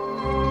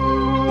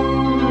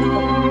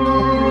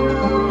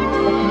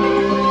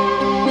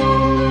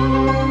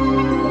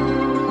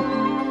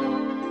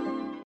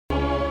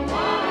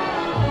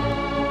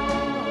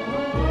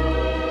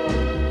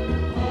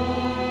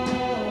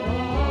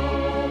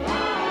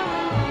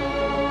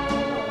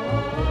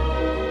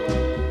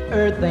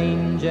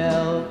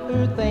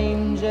 Earth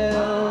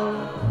angel,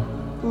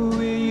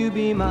 will you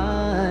be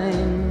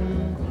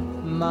mine?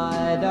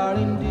 My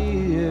darling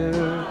dear,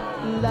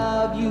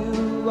 love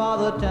you all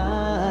the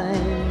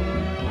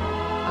time.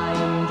 I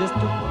am just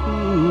a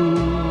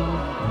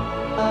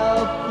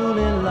fool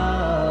in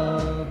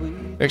love with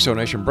you. X-Zone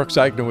Nation, Brooks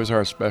Agnew is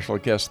our special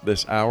guest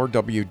this hour,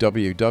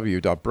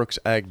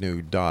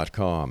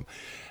 www.brooksagnew.com.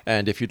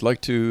 And if you'd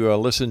like to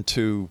listen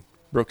to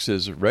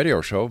Brooks's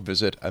radio show,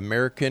 visit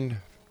American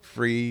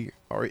Free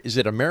or is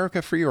it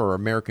America Free or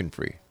American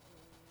Free?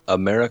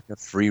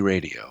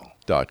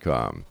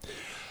 AmericaFreeRadio.com.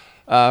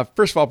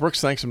 First of all,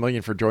 Brooks, thanks a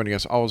million for joining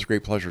us. Always a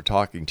great pleasure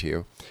talking to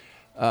you.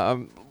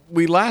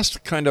 We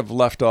last kind of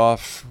left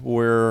off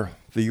where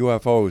the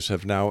UFOs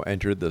have now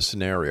entered the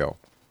scenario.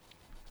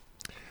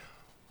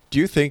 Do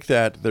you think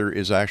that there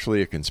is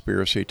actually a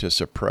conspiracy to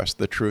suppress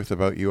the truth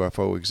about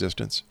UFO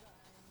existence?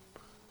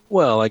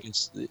 Well, I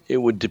guess it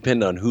would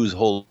depend on who's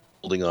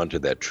holding on to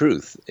that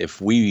truth.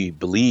 If we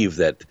believe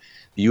that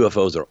the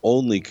UFOs are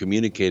only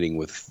communicating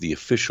with the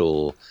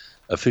officials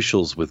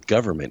with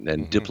government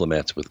and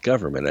diplomats with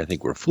government, I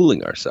think we're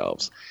fooling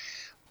ourselves.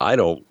 I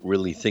don't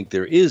really think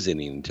there is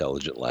any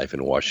intelligent life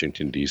in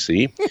Washington,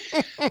 D.C.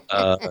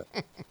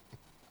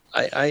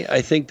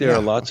 I think there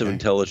are lots of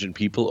intelligent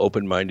people,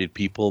 open-minded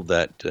people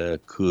that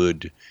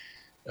could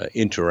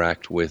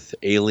interact with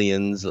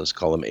aliens, let's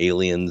call them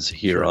aliens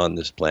here on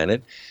this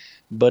planet.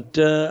 But,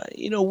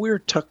 we're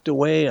tucked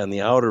away on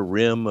the outer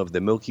rim of the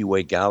Milky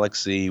Way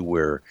galaxy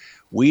where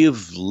we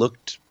have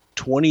looked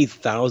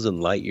 20,000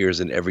 light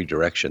years in every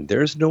direction.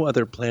 There's no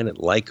other planet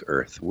like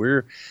Earth.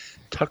 We're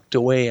tucked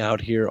away out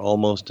here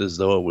almost as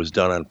though it was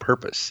done on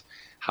purpose.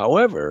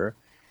 However,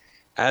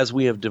 as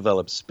we have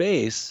developed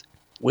space,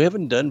 we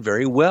haven't done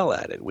very well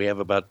at it. We have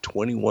about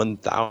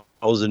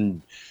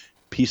 21,000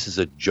 pieces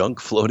of junk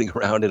floating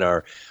around in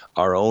our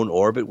own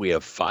orbit. We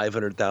have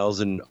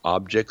 500,000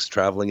 objects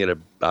traveling at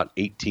about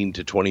 18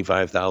 to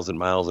 25,000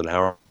 miles an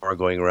hour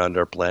going around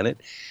our planet.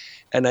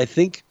 And I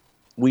think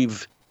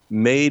we've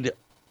made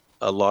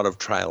a lot of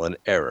trial and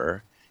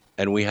error,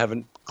 and we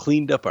haven't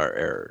cleaned up our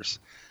errors.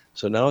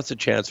 So now it's a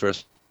chance for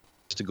us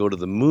to go to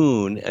the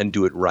moon and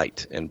do it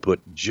right and put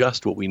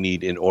just what we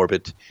need in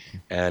orbit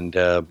and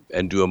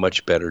do a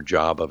much better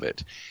job of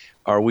it.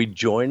 Are we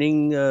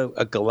joining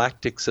a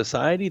galactic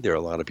society? There are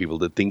a lot of people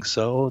that think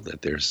so,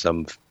 that there's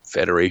some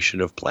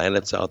federation of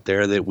planets out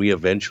there that we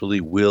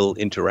eventually will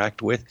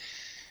interact with.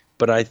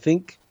 But I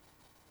think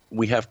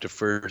we have to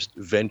first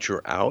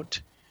venture out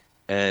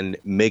and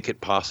make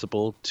it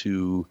possible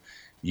to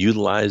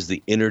utilize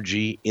the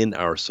energy in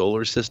our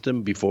solar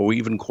system before we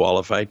even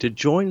qualify to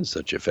join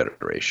such a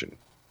federation.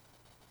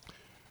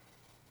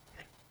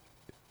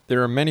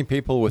 There are many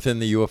people within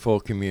the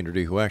UFO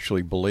community who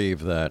actually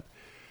believe that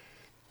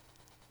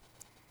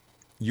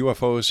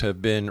UFOs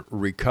have been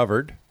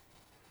recovered,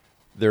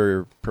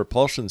 their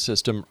propulsion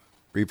system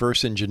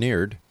reverse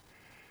engineered,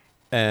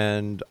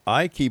 and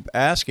I keep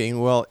asking,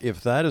 well,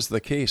 if that is the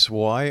case,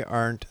 why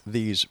aren't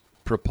these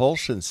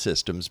propulsion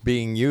systems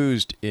being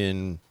used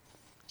in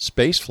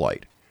space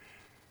flight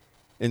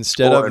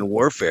instead of in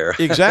warfare?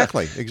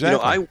 Exactly.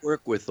 I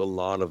work with a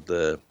lot of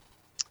the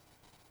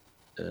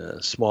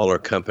smaller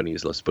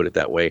companies, let's put it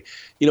that way.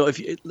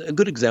 A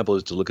good example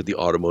is to look at the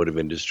automotive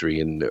industry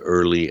in the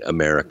early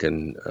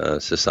American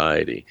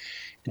society.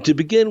 To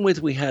begin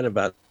with, we had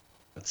about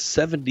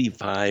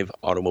 75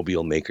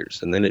 automobile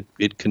makers, and then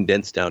it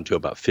condensed down to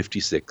about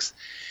 56.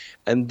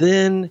 And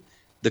then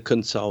the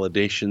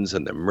consolidations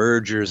and the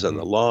mergers and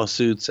the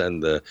lawsuits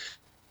and the,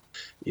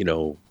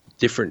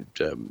 different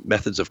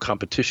methods of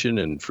competition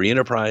and free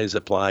enterprise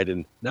applied.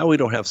 And now we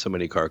don't have so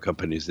many car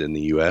companies in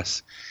the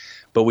U.S.,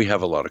 but we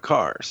have a lot of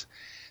cars.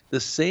 The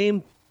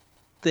same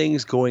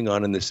things going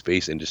on in the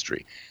space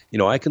industry.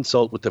 I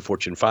consult with the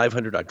Fortune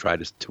 500. I try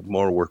to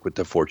more work with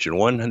the Fortune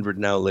 100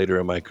 now later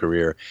in my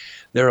career.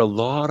 There are a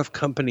lot of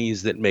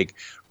companies that make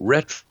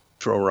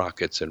retro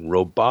rockets and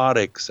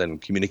robotics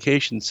and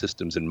communication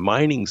systems and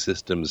mining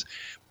systems,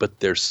 but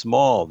they're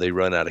small. They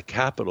run out of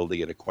capital. They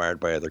get acquired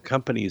by other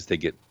companies. They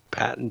get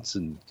patents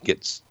and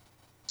get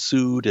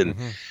sued and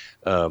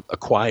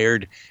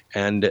acquired.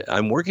 And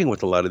I'm working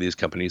with a lot of these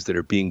companies that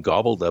are being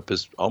gobbled up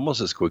almost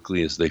as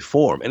quickly as they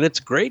form. And it's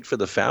great for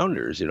the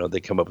founders. They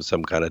come up with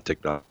some kind of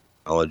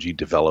technology,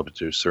 develop it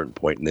to a certain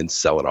point, and then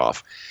sell it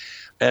off.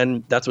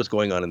 And that's what's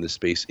going on in the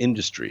space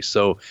industry.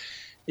 So,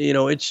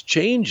 it's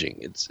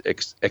changing.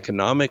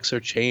 Economics are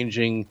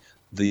changing.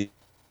 The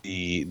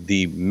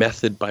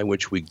method by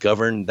which we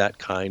govern that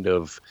kind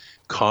of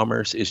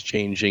commerce is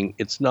changing.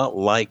 It's not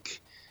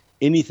like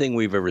anything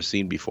we've ever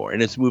seen before.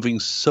 And it's moving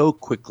so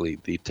quickly.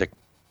 The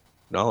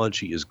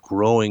technology is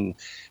growing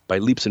by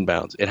leaps and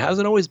bounds. It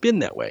hasn't always been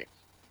that way.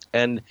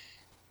 And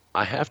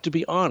I have to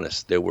be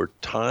honest, there were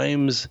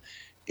times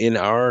in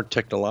our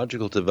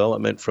technological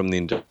development from the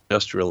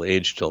industrial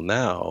age till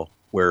now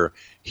where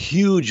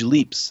huge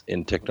leaps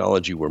in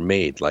technology were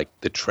made, like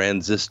the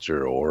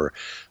transistor or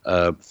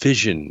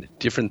fission,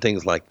 different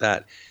things like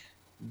that.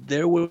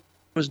 There was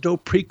no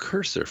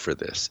precursor for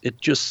this.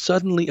 It just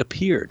suddenly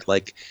appeared,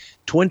 like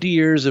 20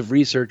 years of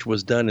research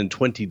was done in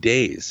 20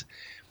 days.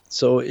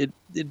 So it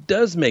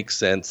does make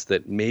sense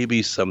that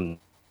maybe some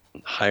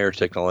higher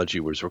technology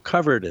was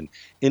recovered, and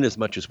in as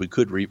much as we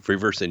could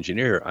reverse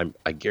engineer,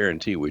 I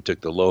guarantee we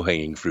took the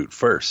low-hanging fruit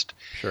first.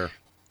 Sure.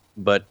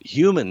 But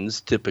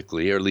humans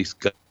typically, or at least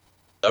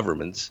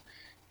governments,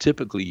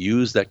 typically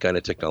use that kind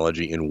of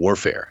technology in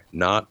warfare,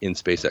 not in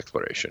space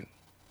exploration.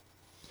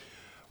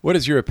 What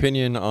is your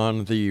opinion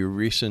on the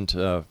recent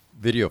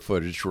video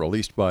footage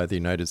released by the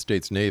United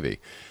States Navy?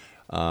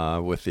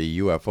 with the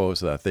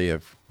UFOs that they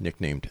have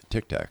nicknamed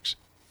Tic Tacs.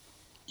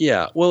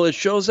 Yeah, well, it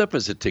shows up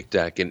as a Tic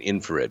Tac in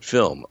infrared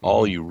film.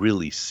 All you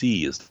really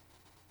see is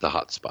the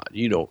hot spot.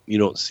 You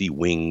don't see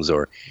wings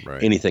or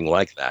anything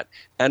like that.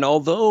 And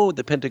although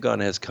the Pentagon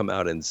has come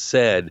out and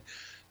said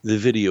the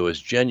video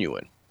is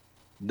genuine,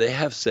 they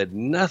have said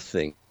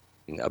nothing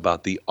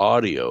about the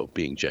audio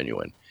being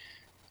genuine.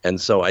 And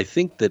so I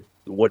think that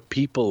what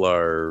people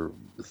are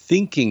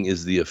thinking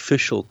is the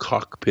official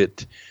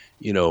cockpit,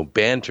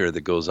 banter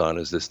that goes on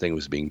as this thing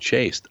was being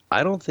chased.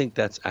 I don't think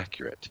that's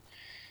accurate.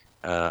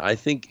 I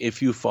think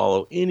if you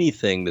follow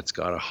anything that's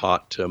got a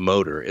hot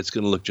motor, it's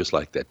going to look just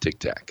like that Tic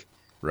Tac.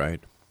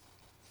 Right.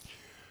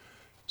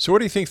 So what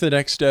do you think the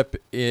next step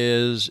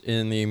is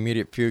in the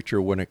immediate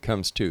future when it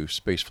comes to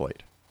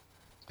spaceflight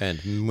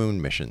and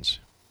moon missions?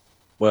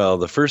 Well,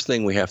 the first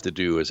thing we have to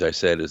do, as I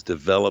said, is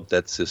develop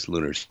that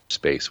cislunar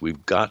space.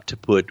 We've got to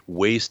put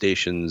way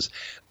stations,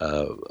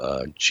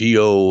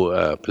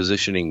 lunar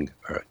positioning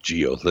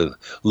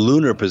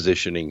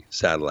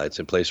satellites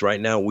in place.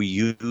 Right now, we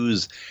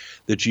use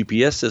the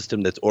GPS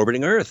system that's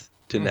orbiting Earth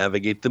to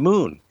navigate the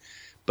moon.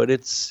 But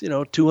it's,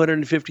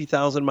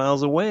 250,000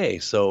 miles away.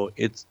 So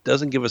it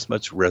doesn't give us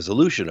much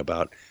resolution,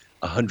 about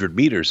 100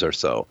 meters or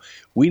so.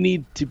 We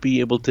need to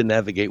be able to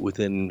navigate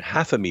within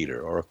half a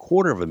meter or a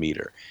quarter of a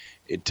meter.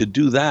 To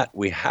do that,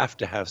 we have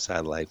to have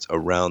satellites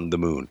around the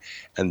moon.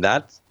 And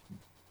that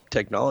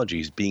technology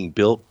is being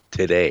built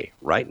today,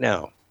 right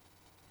now.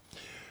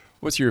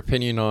 What's your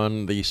opinion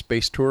on the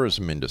space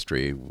tourism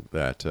industry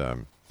that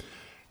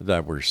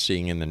we're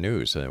seeing in the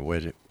news?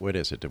 What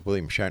is it?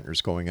 William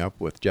Shatner's going up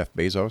with Jeff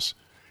Bezos?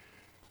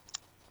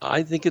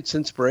 I think it's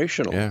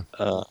inspirational. Yeah.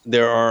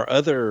 There are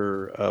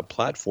other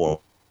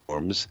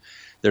platforms.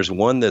 There's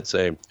one that's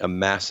a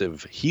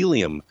massive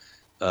helium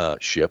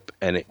ship,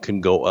 and it can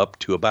go up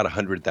to about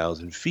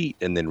 100,000 feet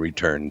and then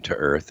return to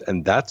Earth.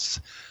 And that's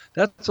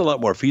a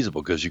lot more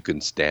feasible because you can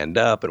stand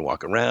up and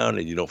walk around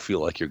and you don't feel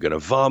like you're going to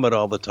vomit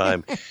all the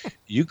time.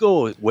 You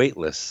go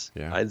weightless,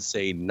 I'd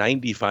say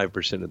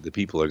 95% of the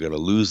people are going to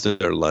lose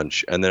their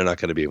lunch and they're not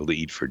going to be able to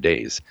eat for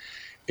days.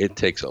 It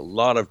takes a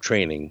lot of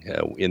training.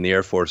 In the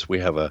Air Force, we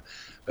have a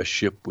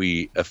ship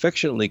we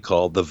affectionately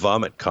call the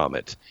Vomit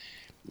Comet.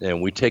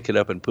 And we take it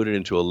up and put it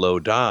into a low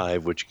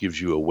dive, which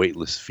gives you a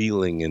weightless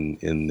feeling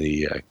in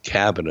the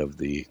cabin of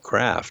the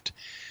craft.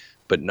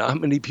 But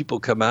not many people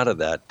come out of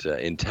that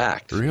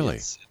intact. Really?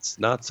 It's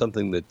not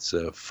something that's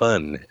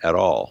fun at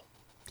all.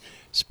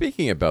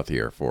 Speaking about the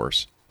Air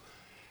Force,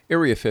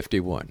 Area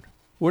 51.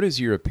 What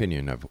is your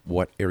opinion of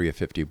what Area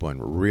 51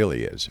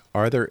 really is?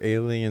 Are there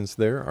aliens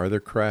there? Are there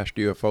crashed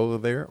UFO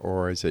there?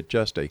 Or is it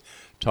just a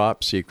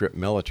top secret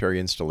military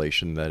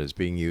installation that is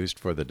being used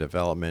for the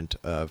development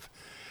of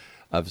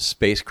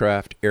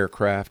spacecraft,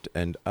 aircraft,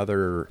 and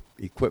other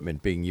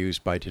equipment being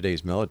used by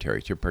today's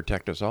military to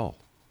protect us all?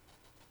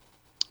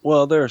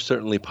 Well, there are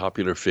certainly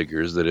popular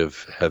figures that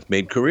have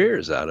made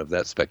careers out of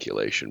that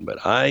speculation, but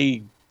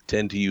I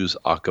tend to use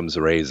Occam's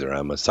razor.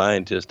 I'm a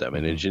scientist, I'm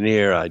an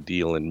engineer, I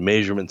deal in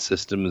measurement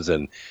systems,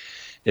 and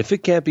if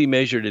it can't be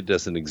measured, it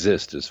doesn't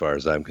exist as far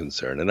as I'm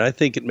concerned. And I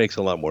think it makes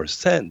a lot more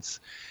sense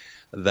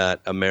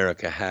that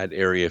America had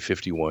Area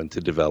 51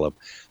 to develop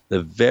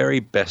the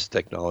very best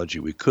technology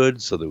we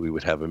could so that we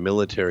would have a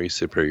military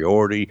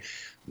superiority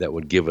that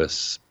would give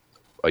us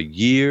a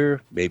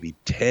year, maybe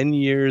 10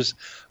 years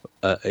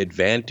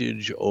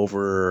advantage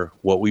over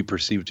what we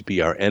perceive to be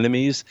our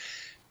enemies.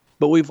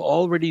 But we've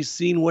already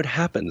seen what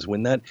happens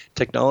when that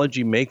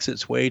technology makes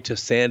its way to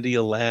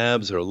Sandia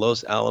Labs or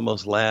Los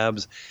Alamos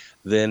Labs.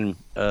 Then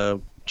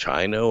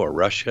China or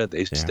Russia,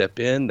 they step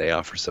in, they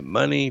offer some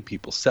money,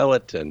 people sell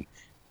it, and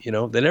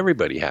then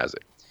everybody has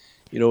it.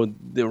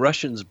 The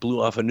Russians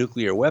blew off a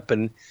nuclear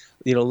weapon,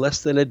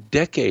 less than a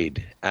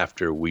decade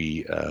after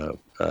we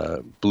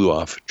blew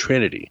off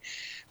Trinity,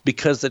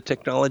 because the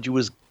technology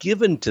was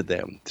given to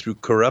them through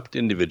corrupt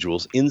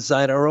individuals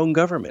inside our own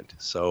government.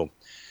 So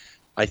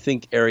I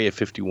think Area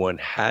 51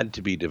 had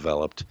to be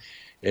developed.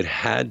 It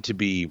had to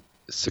be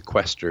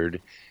sequestered,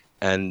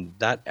 and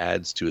that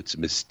adds to its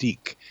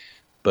mystique.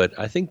 But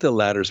I think the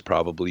latter is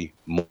probably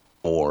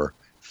more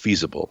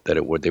feasible, that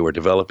they were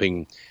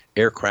developing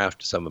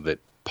aircraft, some of it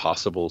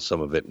possible,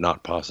 some of it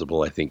not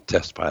possible. I think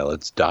test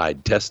pilots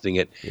died testing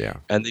it,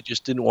 and they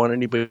just didn't want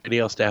anybody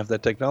else to have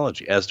that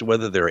technology. As to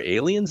whether there are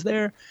aliens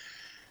there,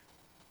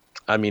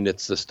 I mean,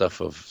 it's the stuff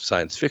of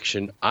science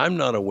fiction. I'm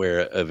not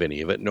aware of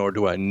any of it, nor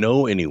do I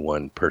know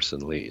anyone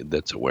personally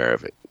that's aware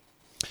of it.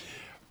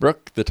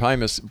 Brooks, the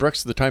time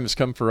has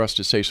come for us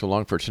to say so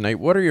long for tonight.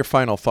 What are your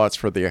final thoughts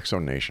for the X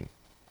Zone Nation?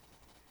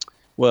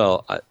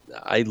 Well,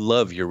 I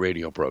love your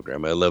radio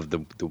program. I love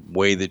the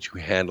way that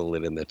you handle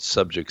it and the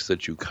subjects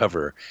that you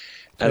cover.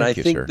 And I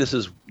think this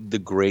is the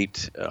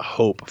great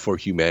hope for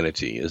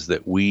humanity, is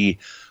that we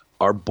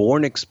are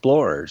born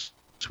explorers.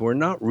 We're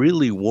not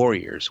really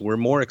warriors. We're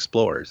more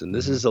explorers. And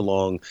this is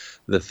along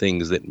the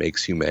things that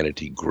makes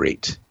humanity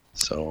great.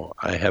 So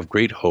I have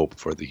great hope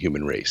for the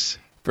human race.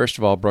 First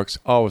of all, Brooks,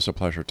 always a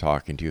pleasure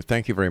talking to you.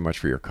 Thank you very much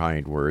for your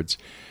kind words.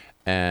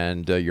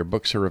 And your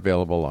books are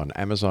available on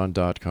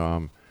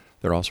Amazon.com.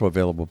 They're also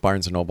available at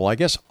Barnes & Noble. I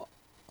guess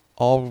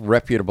all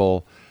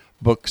reputable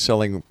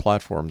book-selling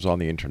platforms on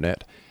the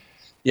internet.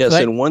 Yes,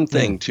 and one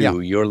thing,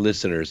 too, your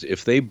listeners,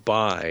 if they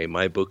buy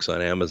my books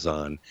on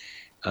Amazon,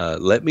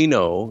 let me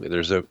know.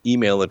 There's an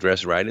email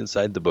address right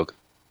inside the book.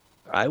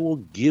 I will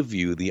give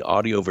you the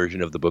audio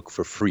version of the book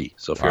for free.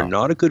 So if you're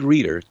not a good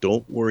reader,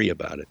 don't worry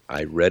about it.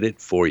 I read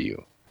it for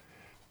you.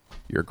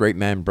 You're a great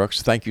man,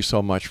 Brooks. Thank you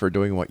so much for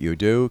doing what you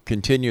do.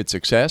 Continued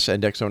success.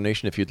 And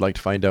Exonation, if you'd like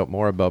to find out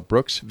more about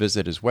Brooks,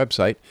 visit his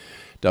website,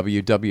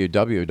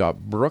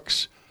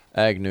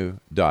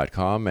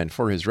 www.brooksagnew.com. And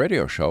for his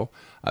radio show,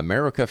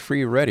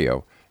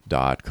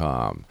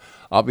 americafreeradio.com.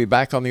 I'll be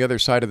back on the other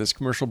side of this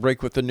commercial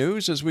break with the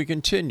news as we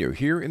continue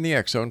here in the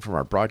X Zone from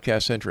our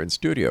broadcast center and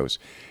studios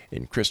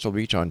in Crystal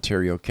Beach,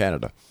 Ontario,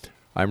 Canada.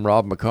 I'm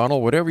Rob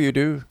McConnell. Whatever you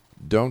do,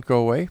 don't go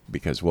away,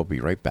 because we'll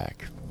be right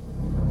back.